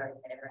I've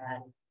ever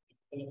had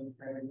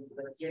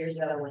was years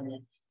ago when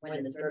they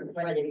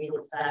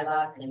rebuilt the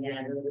sidewalks and we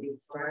had a really big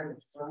storm,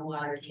 the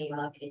stormwater came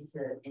up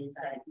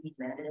inside the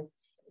easement.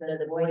 So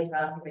the boys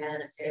dropped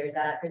ran upstairs,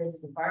 got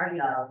Chris and Barbie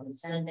dolls and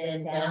sent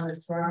them down the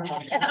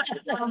stormwater.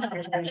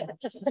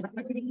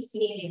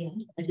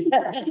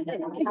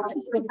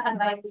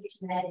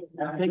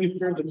 I'm pretty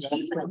sure the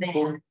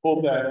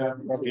pulled that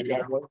out probably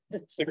about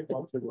 6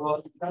 months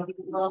ago.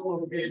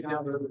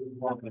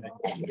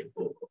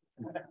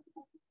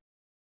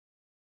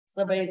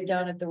 Somebody's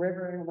down at the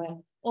river and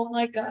went, oh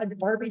my God,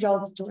 Barbie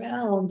doll's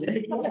drowned.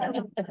 Thank you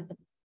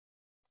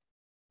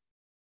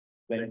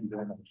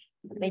very much.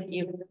 Thank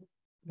you.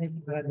 Thank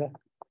you, Brenda.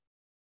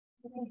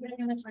 Thank you very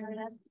much,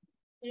 Margaret.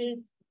 There's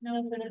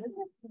no further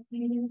business. This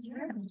meeting is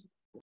adjourned.